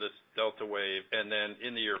Delta wave, and then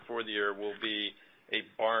for the year will be a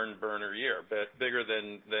barn burner year, but bigger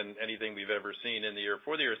than anything we've ever seen in the year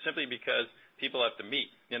for the year, simply because people have to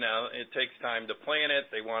meet. It takes time to plan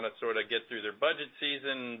it. They want to sort of get through their budget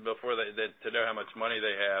season before to know how much money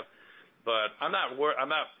they have. But I'm not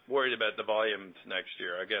worried about the volumes next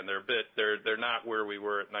year. Again, they're not where we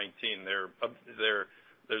were at 19. They're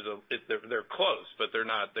close, but they're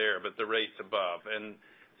not there, but the rate's above. And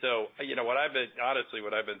so, what I've been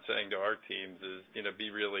saying to our teams is,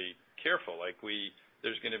 be really careful.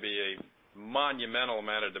 There's going to be a monumental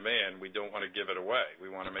amount of demand. We don't want to give it away.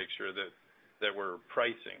 We want to make sure that we're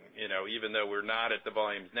pricing. Even though we're not at the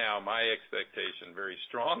volumes now, my expectation very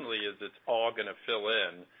strongly is it's all going to fill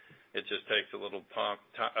in. It just takes a little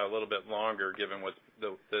bit longer, given what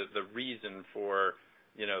the reason for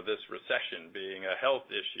this recession being a health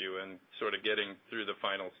issue and sort of getting through the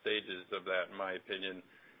final stages of that, in my opinion,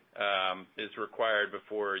 is required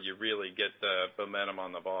before you really get the momentum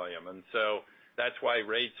on the volume. And so that's why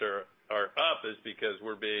rates are up, is because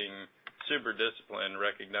we're being super disciplined,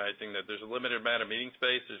 recognizing that there's a limited amount of meeting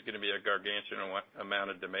space. There's going to be a gargantuan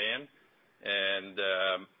amount of demand, and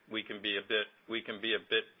we can be a bit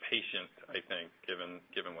patient, I think,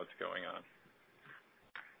 given what's going on.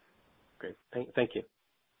 Great. Thank you.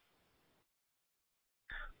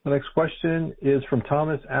 The next question is from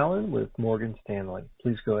Thomas Allen with Morgan Stanley.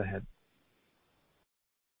 Please go ahead.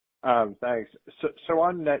 Thanks. So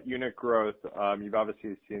on net unit growth, you've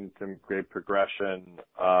obviously seen some great progression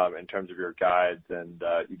in terms of your guides, and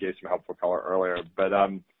you gave some helpful color earlier. But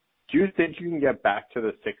do you think you can get back to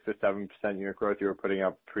the 6 to 7% unit growth you were putting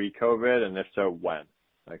up pre-COVID, and if so, when?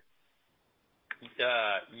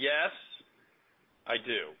 Yes, I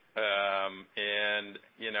do. And,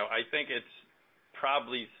 I think it's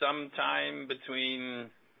probably sometime between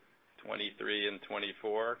 23 and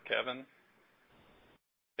 24, Kevin?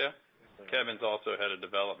 Yeah. Kevin's also head of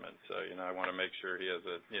development, so, I want to make sure he has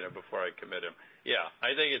before I commit him. Yeah,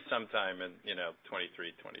 I think it's sometime in,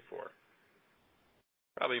 23, 24.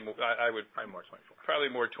 Probably more 24. Probably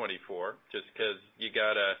more 24, just because you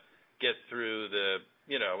got to get through the,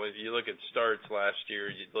 if you look at starts last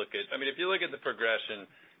year, if you look at the progression,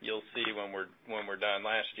 you'll see when we're done.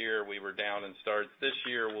 Last year we were down in starts. This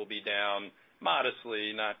year we'll be down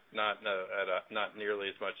modestly, not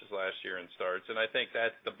nearly as much as last year in starts, and I think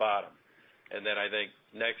that's the bottom. And then I think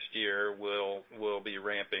next year we'll be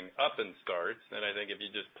ramping up in starts, and I think if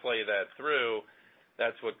you just play that through,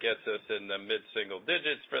 that's what gets us in the mid-single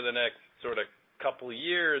digits for the next sort of couple of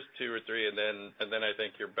years, 2 or 3, and then I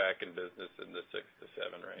think you're back in business in the 6 to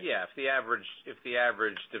 7 range. Yeah, if the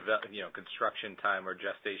average construction time or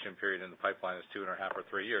gestation period in the pipeline is 2.5 or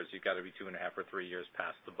 3 years, you've got to be 2.5 or 3 years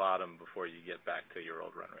past the bottom before you get back to your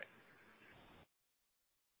old run rate.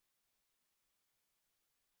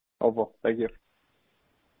 Helpful. Thank you.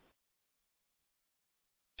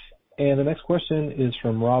 And the next question is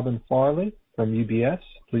from Robin Farley from UBS.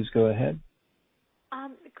 Please go ahead.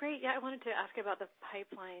 Great. Yeah, I wanted to ask about the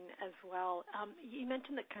pipeline as well. You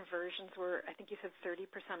mentioned that conversions were, I think you said 30%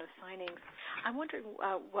 of signings. I'm wondering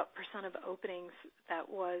what percent of openings that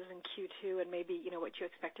was in Q2 and maybe, what you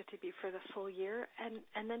expect it to be for the full year. And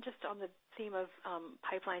then just on the theme of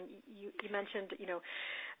pipeline, you mentioned,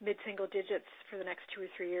 mid-single digits for the next 2 or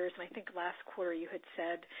 3 years. And I think last quarter you had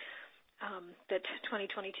said that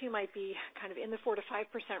 2022 might be kind of in the 4 to 5%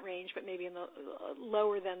 range, but maybe in the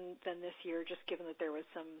lower than this year, just given that there was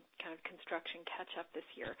some kind of construction catch-up this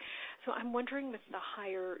year. So I'm wondering, with the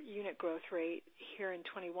higher unit growth rate here in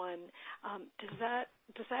 21, does that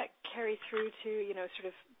carry through to sort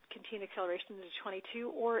of continued acceleration into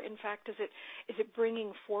 22, or in fact is it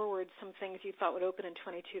bringing forward some things you thought would open in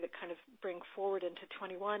 22 that kind of bring forward into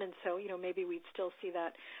 21, and so maybe we'd still see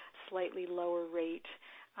that slightly lower rate,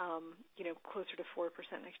 closer to 4%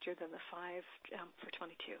 next year than the 5 for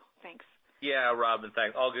 22. Thanks. Yeah, Robin,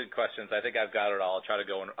 thanks. All good questions. I think I've got it all. I'll try to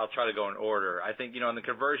go in order. I think on the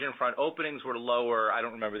conversion front, openings were lower. I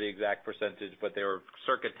don't remember the exact percentage, but they were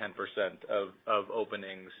circa 10% of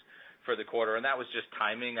openings for the quarter, and that was just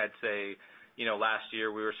timing. I'd say last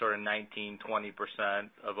year we were sort of 19-20%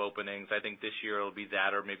 of openings. I think this year it'll be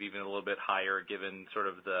that, or maybe even a little bit higher, given sort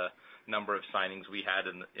of the number of signings we had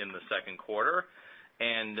in the second quarter.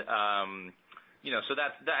 And so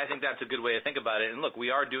I think that's a good way to think about it. And look, we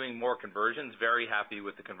are doing more conversions. Very happy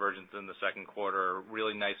with the conversions in the second quarter.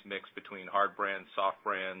 Really nice mix between hard brands, soft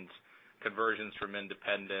brands, conversions from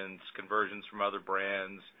independents, conversions from other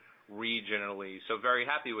brands regionally. So very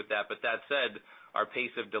happy with that. But that said, our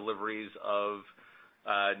pace of deliveries of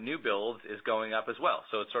new builds is going up as well.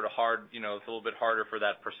 So it's sort of hard, it's a little bit harder for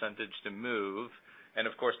that percentage to move. And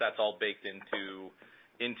of course, that's all baked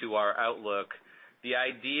into our outlook. The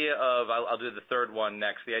idea of, I'll do the third one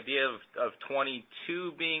next, the idea of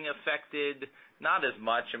 22 being affected, not as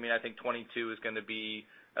much. I mean, I think 22 is going to be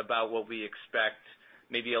about what we expect,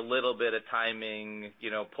 maybe a little bit of timing,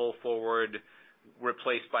 pull forward,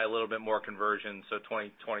 replaced by a little bit more conversion. So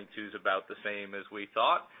 2022 is about the same as we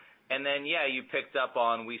thought. And then, yeah, you picked up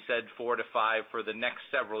on, we said 4 to 5 for the next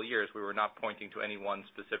several years. We were not pointing to any one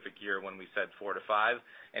specific year when we said 4 to 5.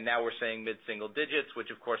 And now we're saying mid-single digits, which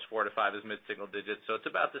of course 4 to 5 is mid-single digits. So it's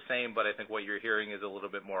about the same, but I think what you're hearing is a little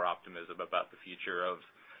bit more optimism about the future of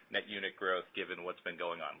net unit growth given what's been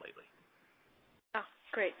going on lately. Oh,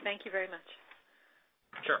 great. Thank you very much.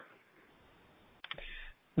 Sure.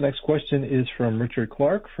 The next question is from Richard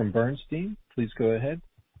Clark from Bernstein. Please go ahead.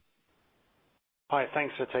 Hi,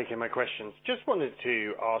 thanks for taking my questions. Just wanted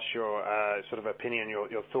to ask your sort of opinion,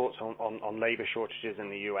 your thoughts on labor shortages in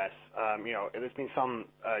the U.S. There's been some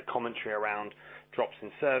commentary around drops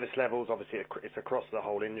in service levels. Obviously, it's across the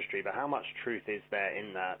whole industry, but how much truth is there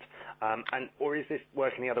in that? Or is this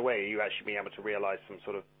working the other way? Are you actually being able to realize some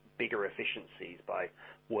sort of bigger efficiencies by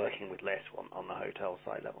working with less on the hotel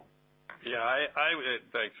side level? Yeah,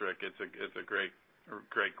 thanks, Rick. It's a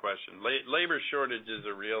great question. Labor shortage is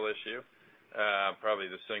a real issue.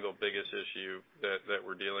 Probably the single biggest issue that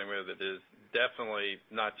we're dealing with. It is definitely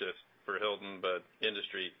not just for Hilton, but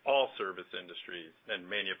all service industries and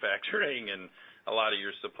manufacturing and a lot of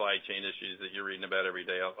your supply chain issues that you're reading about every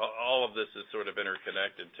day. All of this is sort of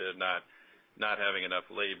interconnected to not having enough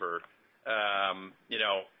labor.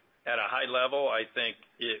 At a high level, I think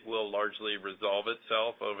it will largely resolve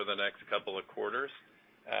itself over the next couple of quarters,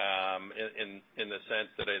 in the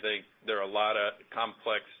sense that I think there are a lot of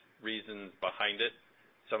complex reasons behind it.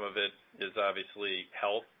 Some of it is obviously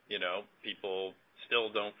health. People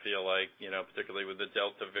still don't feel like, particularly with the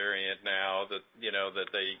Delta variant now, that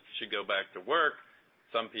they should go back to work.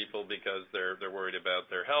 Some people because they're worried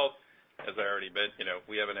about their health. As I already mentioned,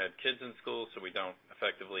 we haven't had kids in school, so we don't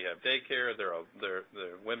effectively have daycare.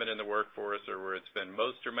 The women in the workforce are where it's been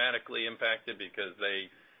most dramatically impacted because they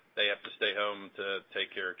have to stay home to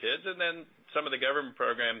take care of kids. And then some of the government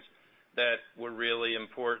programs that were really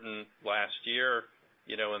important last year,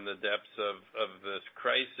 in the depths of this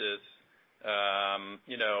crisis,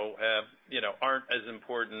 aren't as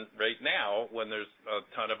important right now when there's a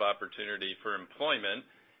ton of opportunity for employment.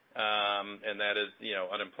 And that is,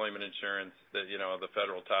 unemployment insurance, the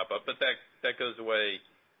federal top up, but that goes away,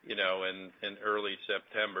 in early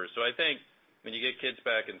September. So I think when you get kids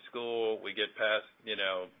back in school, we get past,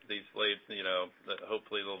 these late,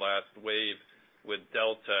 hopefully the last wave with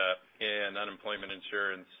Delta, and unemployment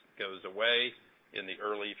insurance goes away in the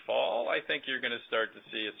early fall, I think you're going to start to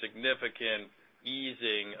see a significant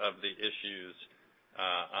easing of the issues,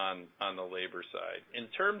 on the labor side.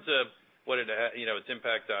 In terms of what its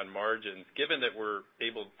impact on margins, given that we're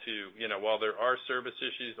able to, while there are service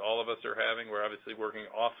issues all of us are having, we're obviously working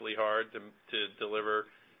awfully hard to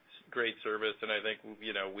deliver great service, and I think,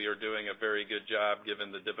 we are doing a very good job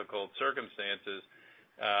given the difficult circumstances.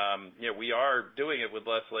 We are doing it with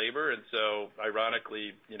less labor, and so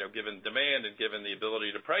ironically, given demand and given the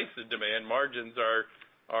ability to price the demand, margins are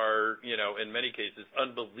in many cases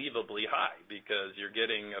unbelievably high because you're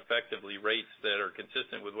getting effectively rates that are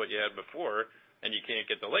consistent with what you had before, and you can't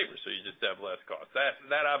get the labor, so you just have less cost.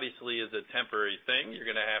 That obviously is a temporary thing. You're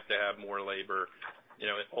going to have more labor,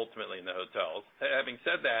 ultimately in the hotels. Having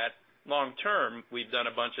said that, long term, we've done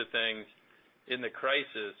a bunch of things in the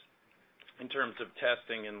crisis in terms of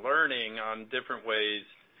testing and learning on different ways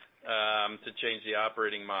to change the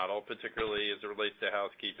operating model, particularly as it relates to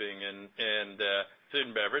housekeeping and food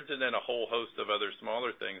and beverage, and then a whole host of other smaller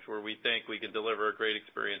things where we think we can deliver a great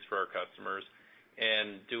experience for our customers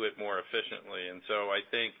and do it more efficiently. And so I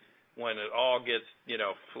think when it all gets,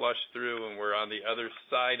 flushed through and we're on the other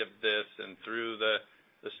side of this and through the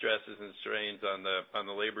stresses and strains on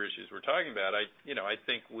the labor issues we're talking about, I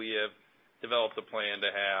think we have developed a plan to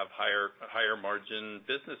have higher margin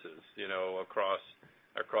businesses,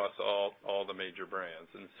 across all the major brands.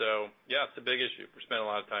 And so, yeah, it's a big issue. We're spending a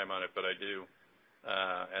lot of time on it, but I do,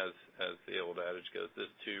 as the old adage goes, this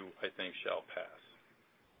too, I think, shall pass.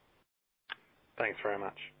 Thanks very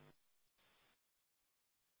much.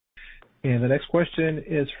 And the next question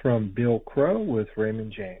is from Bill Crow with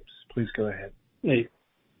Raymond James. Please go ahead. Hey,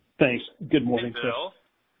 thanks. Good morning, hey, Bill.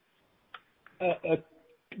 Chris. A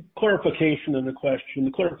clarification on the question.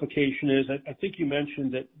 The clarification is, I think you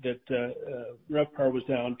mentioned that RevPAR was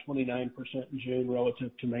down 29% in June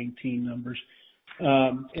relative to 19 numbers.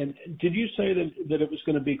 And did you say that it was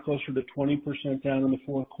going to be closer to 20% down in the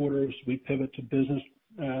fourth quarter as we pivot to business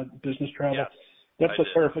travel? Yes, that's a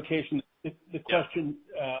clarification. The question,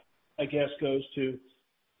 I guess, goes to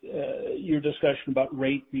your discussion about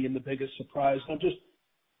rate being the biggest surprise.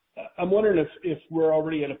 I'm wondering if we're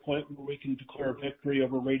already at a point where we can declare victory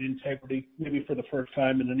over rate integrity, maybe for the first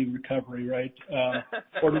time in any recovery, right?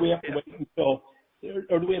 Or do we have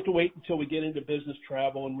to wait until we get into business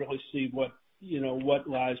travel and really see what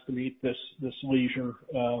lies beneath this leisure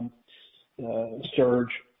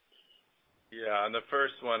surge? Yeah, on the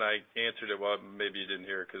first one, I answered it. Well, maybe you didn't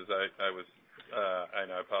hear because I was,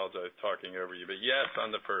 and I apologize, talking over you. But yes,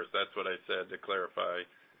 on the first, that's what I said to clarify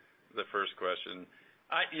the first question.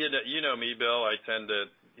 You know me, Bill. I tend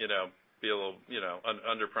to, be a little,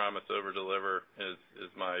 under promise, over deliver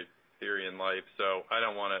is my theory in life. So I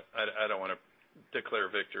don't want to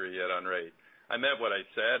declare victory yet on rate. I meant what I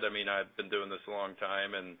said. I mean, I've been doing this a long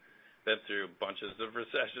time and been through bunches of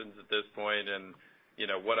recessions at this point, and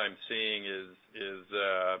what I'm seeing is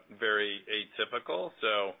very atypical.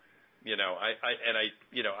 So,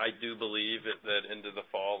 I do believe that into the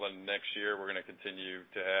fall and next year we're going to continue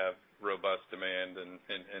to have robust demand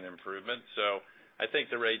and improvement. So I think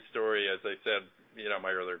the rate story, as I said, my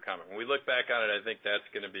earlier comment, when we look back on it, I think that's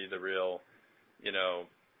going to be the real,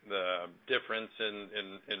 the difference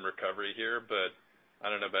in recovery here. But I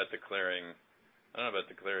don't know about declaring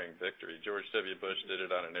victory. George W. Bush did it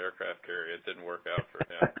on an aircraft carrier. It didn't work out for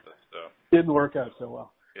him. So didn't work out so well.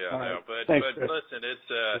 Yeah, no. But Thanks, listen, it's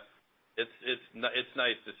It's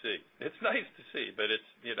nice to see. It's nice to see, but it's,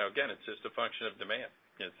 again, it's just a function of demand.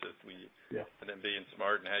 It's just and then being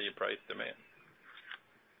smart in how you price demand.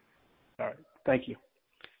 All right. Thank you.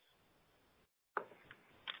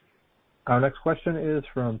 Our next question is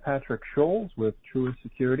from Patrick Scholes with Truist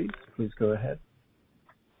Securities. Please go ahead.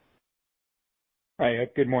 Hi.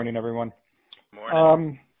 Good morning, everyone.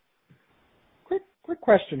 Morning. Quick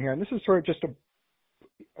question here, and this is sort of just a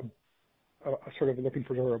sort of looking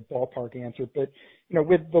for a ballpark answer, but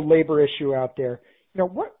with the labor issue out there,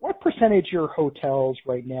 what percentage of your hotels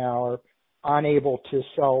right now are unable to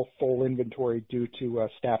sell full inventory due to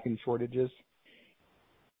staffing shortages?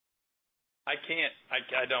 I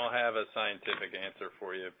don't have a scientific answer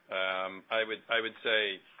for you. I would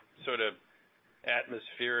say sort of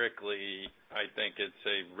atmospherically, I think it's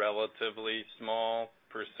a relatively small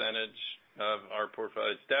percentage of our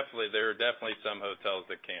portfolio. There are definitely some hotels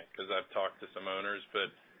that can't, because I've talked to some owners,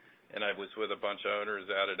 and I was with a bunch of owners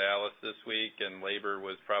out at Dallas this week, and labor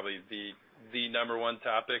was probably the number one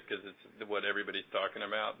topic because it's what everybody's talking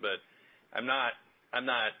about. But I'm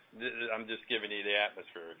just giving you the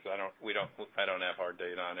atmosphere because I don't have hard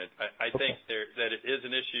data on it. I think that it is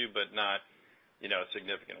an issue, but not a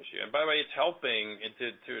significant issue. And by the way, it's helping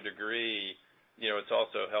to a degree. It's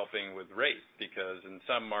also helping with rate, because in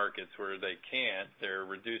some markets where they can't, they're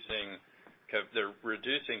reducing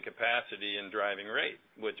capacity and driving rate.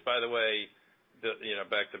 Which, by the way,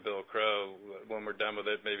 back to Bill Crow, when we're done with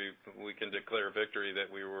it, maybe we can declare victory that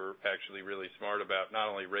we were actually really smart about not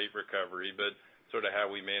only rate recovery, but sort of how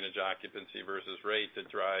we manage occupancy versus rate to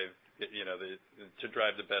drive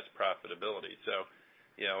the best profitability. So,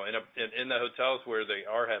 in the hotels where they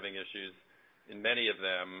are having issues, in many of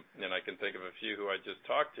them, and I can think of a few who I just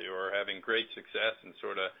talked to, are having great success in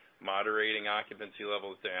sort of moderating occupancy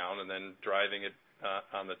levels down and then driving it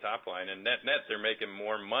on the top line. And net, they're making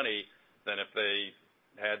more money than if they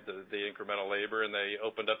had the incremental labor and they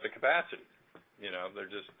opened up the capacity.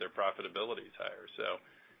 Their profitability is higher. So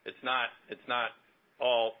it's not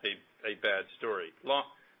all a bad story.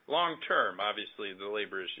 Long term, obviously, the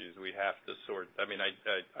labor issues we have to sort. I mean, I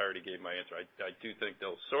already gave my answer. I do think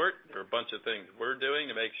they'll sort. There are a bunch of things we're doing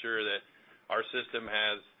to make sure that our system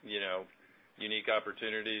has, unique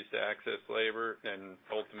opportunities to access labor, and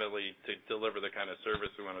ultimately to deliver the kind of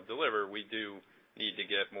service we want to deliver. We do need to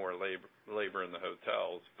get more labor in the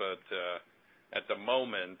hotels, but at the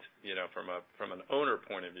moment, from an owner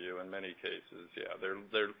point of view, in many cases,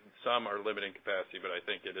 some are limiting capacity, but I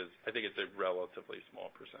think it's a relatively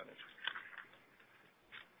small percentage.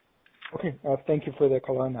 Okay. Thank you for the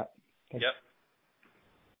color on that. Thanks. Yep.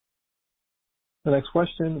 The next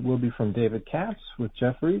question will be from David Katz with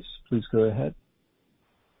Jefferies. Please go ahead.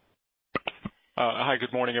 Hi,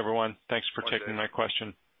 good morning, everyone. Thanks for taking my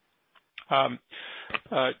question. Two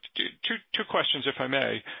questions, if I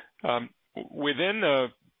may. Within the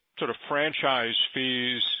sort of franchise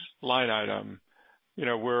fees line item,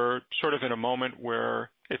 we're sort of in a moment where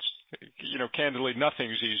it's, candidly,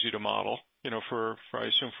 nothing's easy to model, for I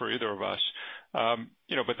assume for either of us.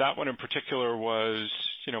 But that one in particular was,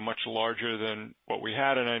 much larger than what we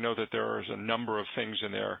had, and I know that there is a number of things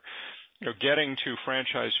in there. Getting to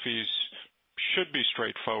franchise fees should be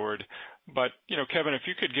straightforward, but, Kevin, if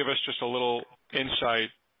you could give us just a little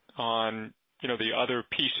insight on, the other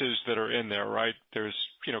pieces that are in there, right? There's,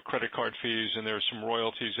 credit card fees and there's some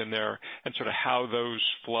royalties in there, and sort of how those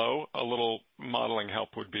flow. A little modeling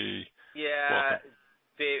help would be welcome.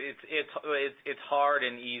 Dave, it's hard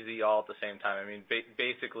and easy all at the same time. I mean,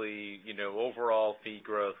 basically, overall fee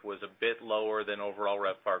growth was a bit lower than overall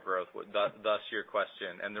RevPAR growth. Thus your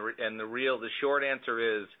question, and the short answer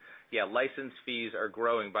is, license fees are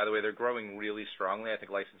growing. By the way, they're growing really strongly. I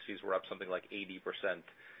think license fees were up something like 80%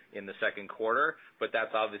 in the second quarter, but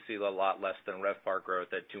that's obviously a lot less than RevPAR growth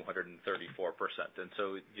at 234%. And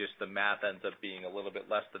so just the math ends up being a little bit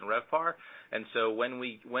less than RevPAR. And so when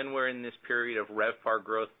we're in this period of RevPAR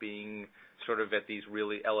growth being sort of at these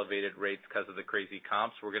really elevated rates because of the crazy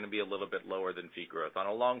comps, we're going to be a little bit lower than fee growth. On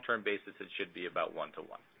a long-term basis, it should be about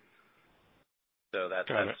 1-to-1. So that's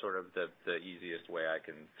sort of the easiest way I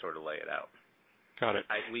can sort of lay it out. Got it.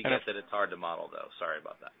 We get that it's hard to model, though. Sorry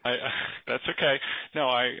about that. That's okay. No,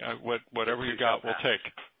 whatever you got, we'll take.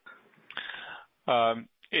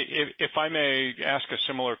 If I may ask a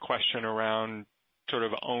similar question around sort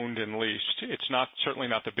of owned and leased. It's certainly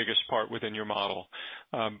not the biggest part within your model.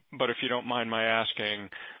 But if you don't mind my asking,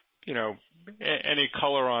 any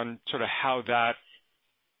color on sort of how that,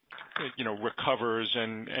 recovers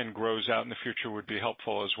and grows out in the future would be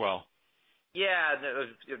helpful as well. Yeah,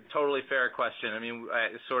 totally fair question. I mean, I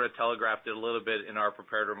sort of telegraphed it a little bit in our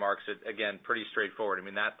prepared remarks. Again, pretty straightforward. I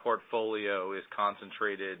mean, that portfolio is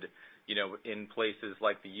concentrated, in places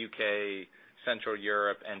like the UK, Central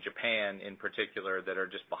Europe, and Japan in particular that are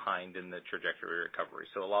just behind in the trajectory of recovery.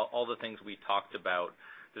 So all the things we talked about,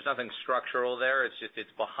 there's nothing structural there. It's just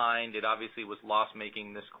it's behind. It obviously was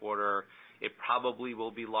loss-making this quarter. It probably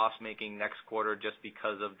will be loss-making next quarter just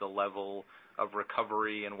because of the level of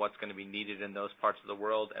recovery and what's going to be needed in those parts of the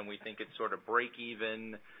world. And we think it's sort of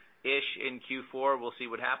break-even-ish in Q4. We'll see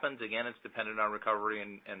what happens. Again, it's dependent on recovery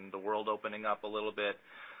and the world opening up a little bit.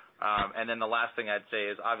 And then the last thing I'd say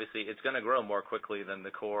is obviously it's going to grow more quickly than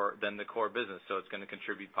the core business, so it's going to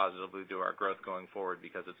contribute positively to our growth going forward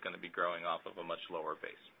because it's going to be growing off of a much lower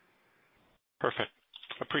base. Perfect.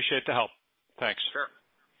 Appreciate the help. Thanks. Sure.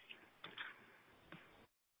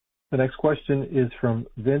 The next question is from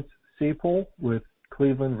Vince Ciepiel with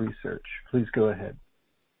Cleveland Research. Please go ahead.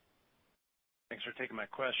 Thanks for taking my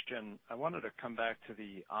question. I wanted to come back to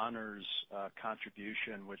the Honors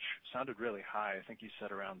contribution, which sounded really high. I think you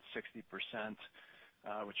said around 60%,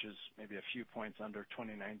 which is maybe a few points under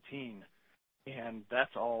 2019. And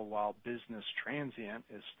that's all while business transient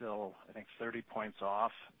is still, I think, 30 points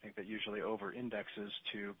off. I think that usually over-indexes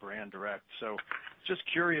to brand direct. So just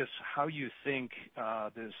curious how you think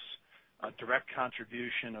this direct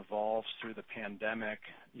contribution evolves through the pandemic.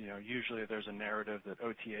 Usually there's a narrative that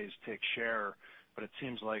OTAs take share, but it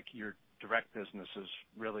seems like your direct business is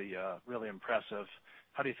really impressive.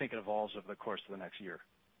 How do you think it evolves over the course of the next year?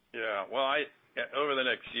 Yeah, well, over the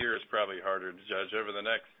next year is probably harder to judge. Over the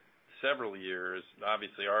next several years,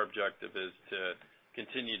 obviously our objective is to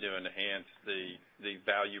continue to enhance the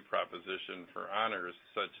value proposition for Honors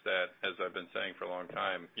such that, as I've been saying for a long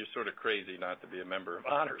time, you're sort of crazy not to be a member of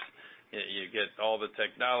Honors. You get all the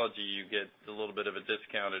technology, you get a little bit of a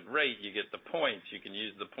discounted rate, you get the points, you can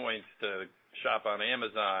use the points to shop on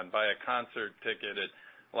Amazon, buy a concert ticket at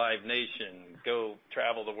Live Nation, go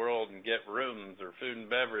travel the world and get rooms or food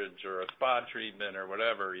and beverage or a spa treatment or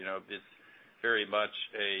whatever. It's very much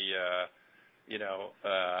an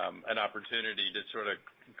opportunity to sort of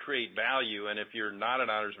create value. And if you're not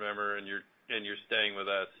an Honors member and you're staying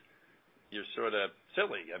with us, you're sort of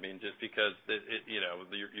silly. I mean, just because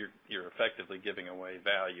you're effectively giving away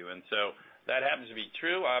value, and so that happens to be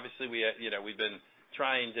true. Obviously, we've been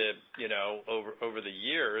trying to over the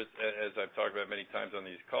years, as I've talked about many times on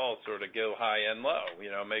these calls, sort of go high and low.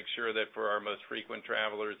 Make sure that for our most frequent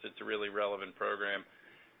travelers, it's a really relevant program.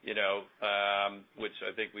 Which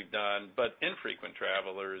I think we've done, but infrequent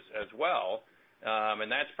travelers as well. And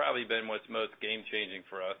that's probably been what's most game-changing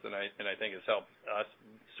for us, and I think has helped us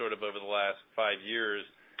sort of over the last 5 years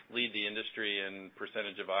lead the industry in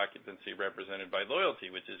percentage of occupancy represented by loyalty,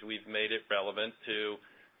 which is we've made it relevant to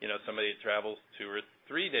somebody that travels 2 or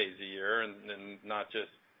 3 days a year and not just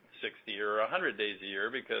 60 or 100 days a year,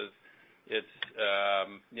 because it's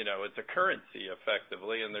it's a currency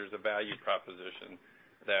effectively, and there's a value proposition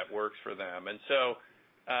that works for them. And so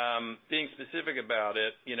being specific about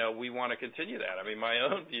it, we want to continue that. I mean, my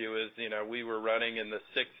own view is, we were running in the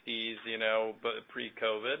 60s, but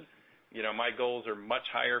pre-COVID. My goals are much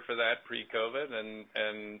higher for that pre-COVID,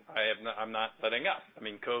 and I'm not letting up. I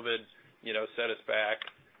mean, COVID, set us back,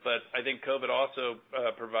 but I think COVID also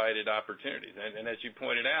provided opportunities. And as you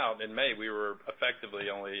pointed out, in May, we were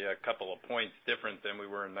effectively only a couple of points different than we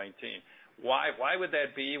were in 19. Why would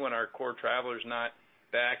that be when our core travelers not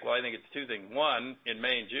back? Well, I think it's two things. One, in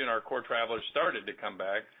May and June, our core travelers started to come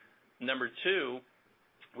back. Number two,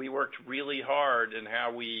 we worked really hard in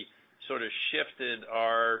how we sort of shifted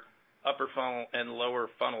our upper funnel and lower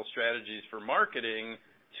funnel strategies for marketing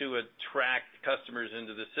to attract customers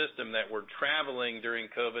into the system that were traveling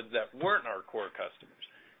during COVID that weren't our core customers.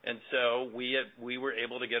 And so we were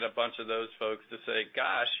able to get a bunch of those folks to say,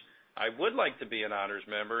 gosh, I would like to be an Honors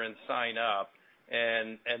member and sign up,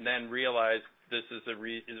 and then realize this is a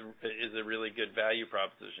really good value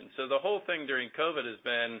proposition. So the whole thing during COVID has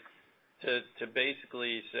been to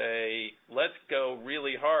basically say, let's go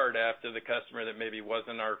really hard after the customer that maybe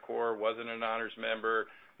wasn't our core, wasn't an Honors member,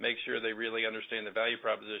 make sure they really understand the value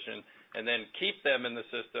proposition, and then keep them in the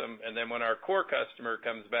system. And then when our core customer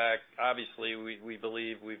comes back, obviously we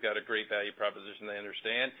believe we've got a great value proposition they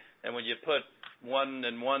understand. And when you put one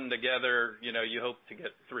and one together, you hope to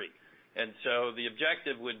get three. And so the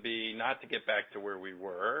objective would be not to get back to where we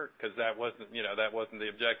were, because that wasn't the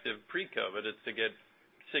objective pre-COVID. It's to get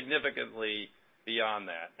significantly beyond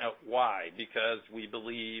that. Now, why? Because we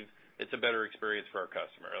believe it's a better experience for our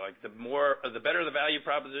customer. Like the better the value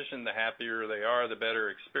proposition, the happier they are, the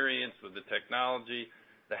better experience with the technology,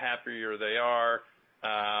 the happier they are,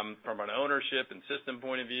 From an ownership and system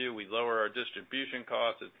point of view, we lower our distribution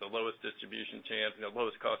costs. It's the lowest cost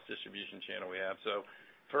distribution channel we have. So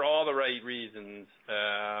for all the right reasons,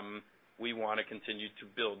 we want to continue to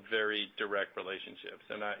build very direct relationships.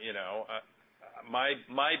 And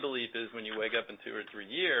my belief is when you wake up in 2 or 3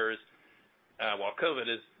 years, while COVID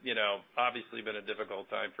has, obviously been a difficult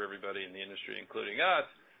time for everybody in the industry, including us,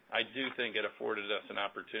 I do think it afforded us an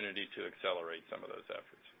opportunity to accelerate some of those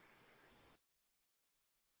efforts.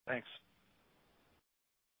 Thanks.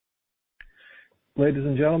 Ladies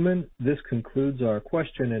and gentlemen, this concludes our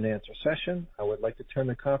question and answer session. I would like to turn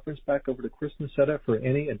the conference back over to Chris Nassetta for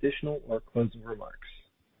any additional or closing remarks.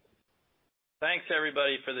 Thanks,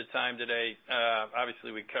 everybody, for the time today.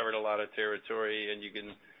 Obviously, we covered a lot of territory, and you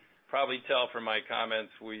can probably tell from my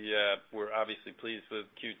comments we're obviously pleased with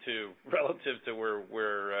Q2 relative to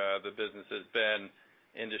where the business has been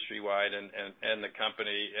industry-wide and the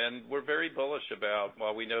company. And we're very bullish about,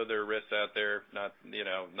 while we know there are risks out there, not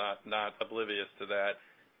oblivious to that,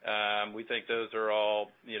 we think those are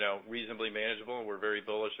all, reasonably manageable. We're very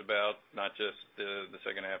bullish about not just the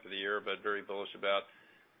second half of the year, but very bullish about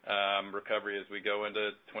recovery as we go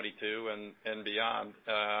into 22 and beyond.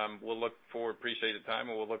 Appreciate the time,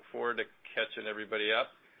 and we'll look forward to catching everybody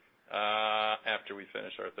up after we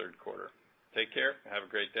finish our third quarter. Take care. Have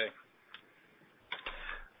a great day.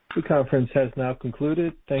 The conference has now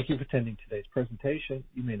concluded. Thank you for attending today's presentation.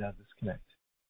 You may now disconnect.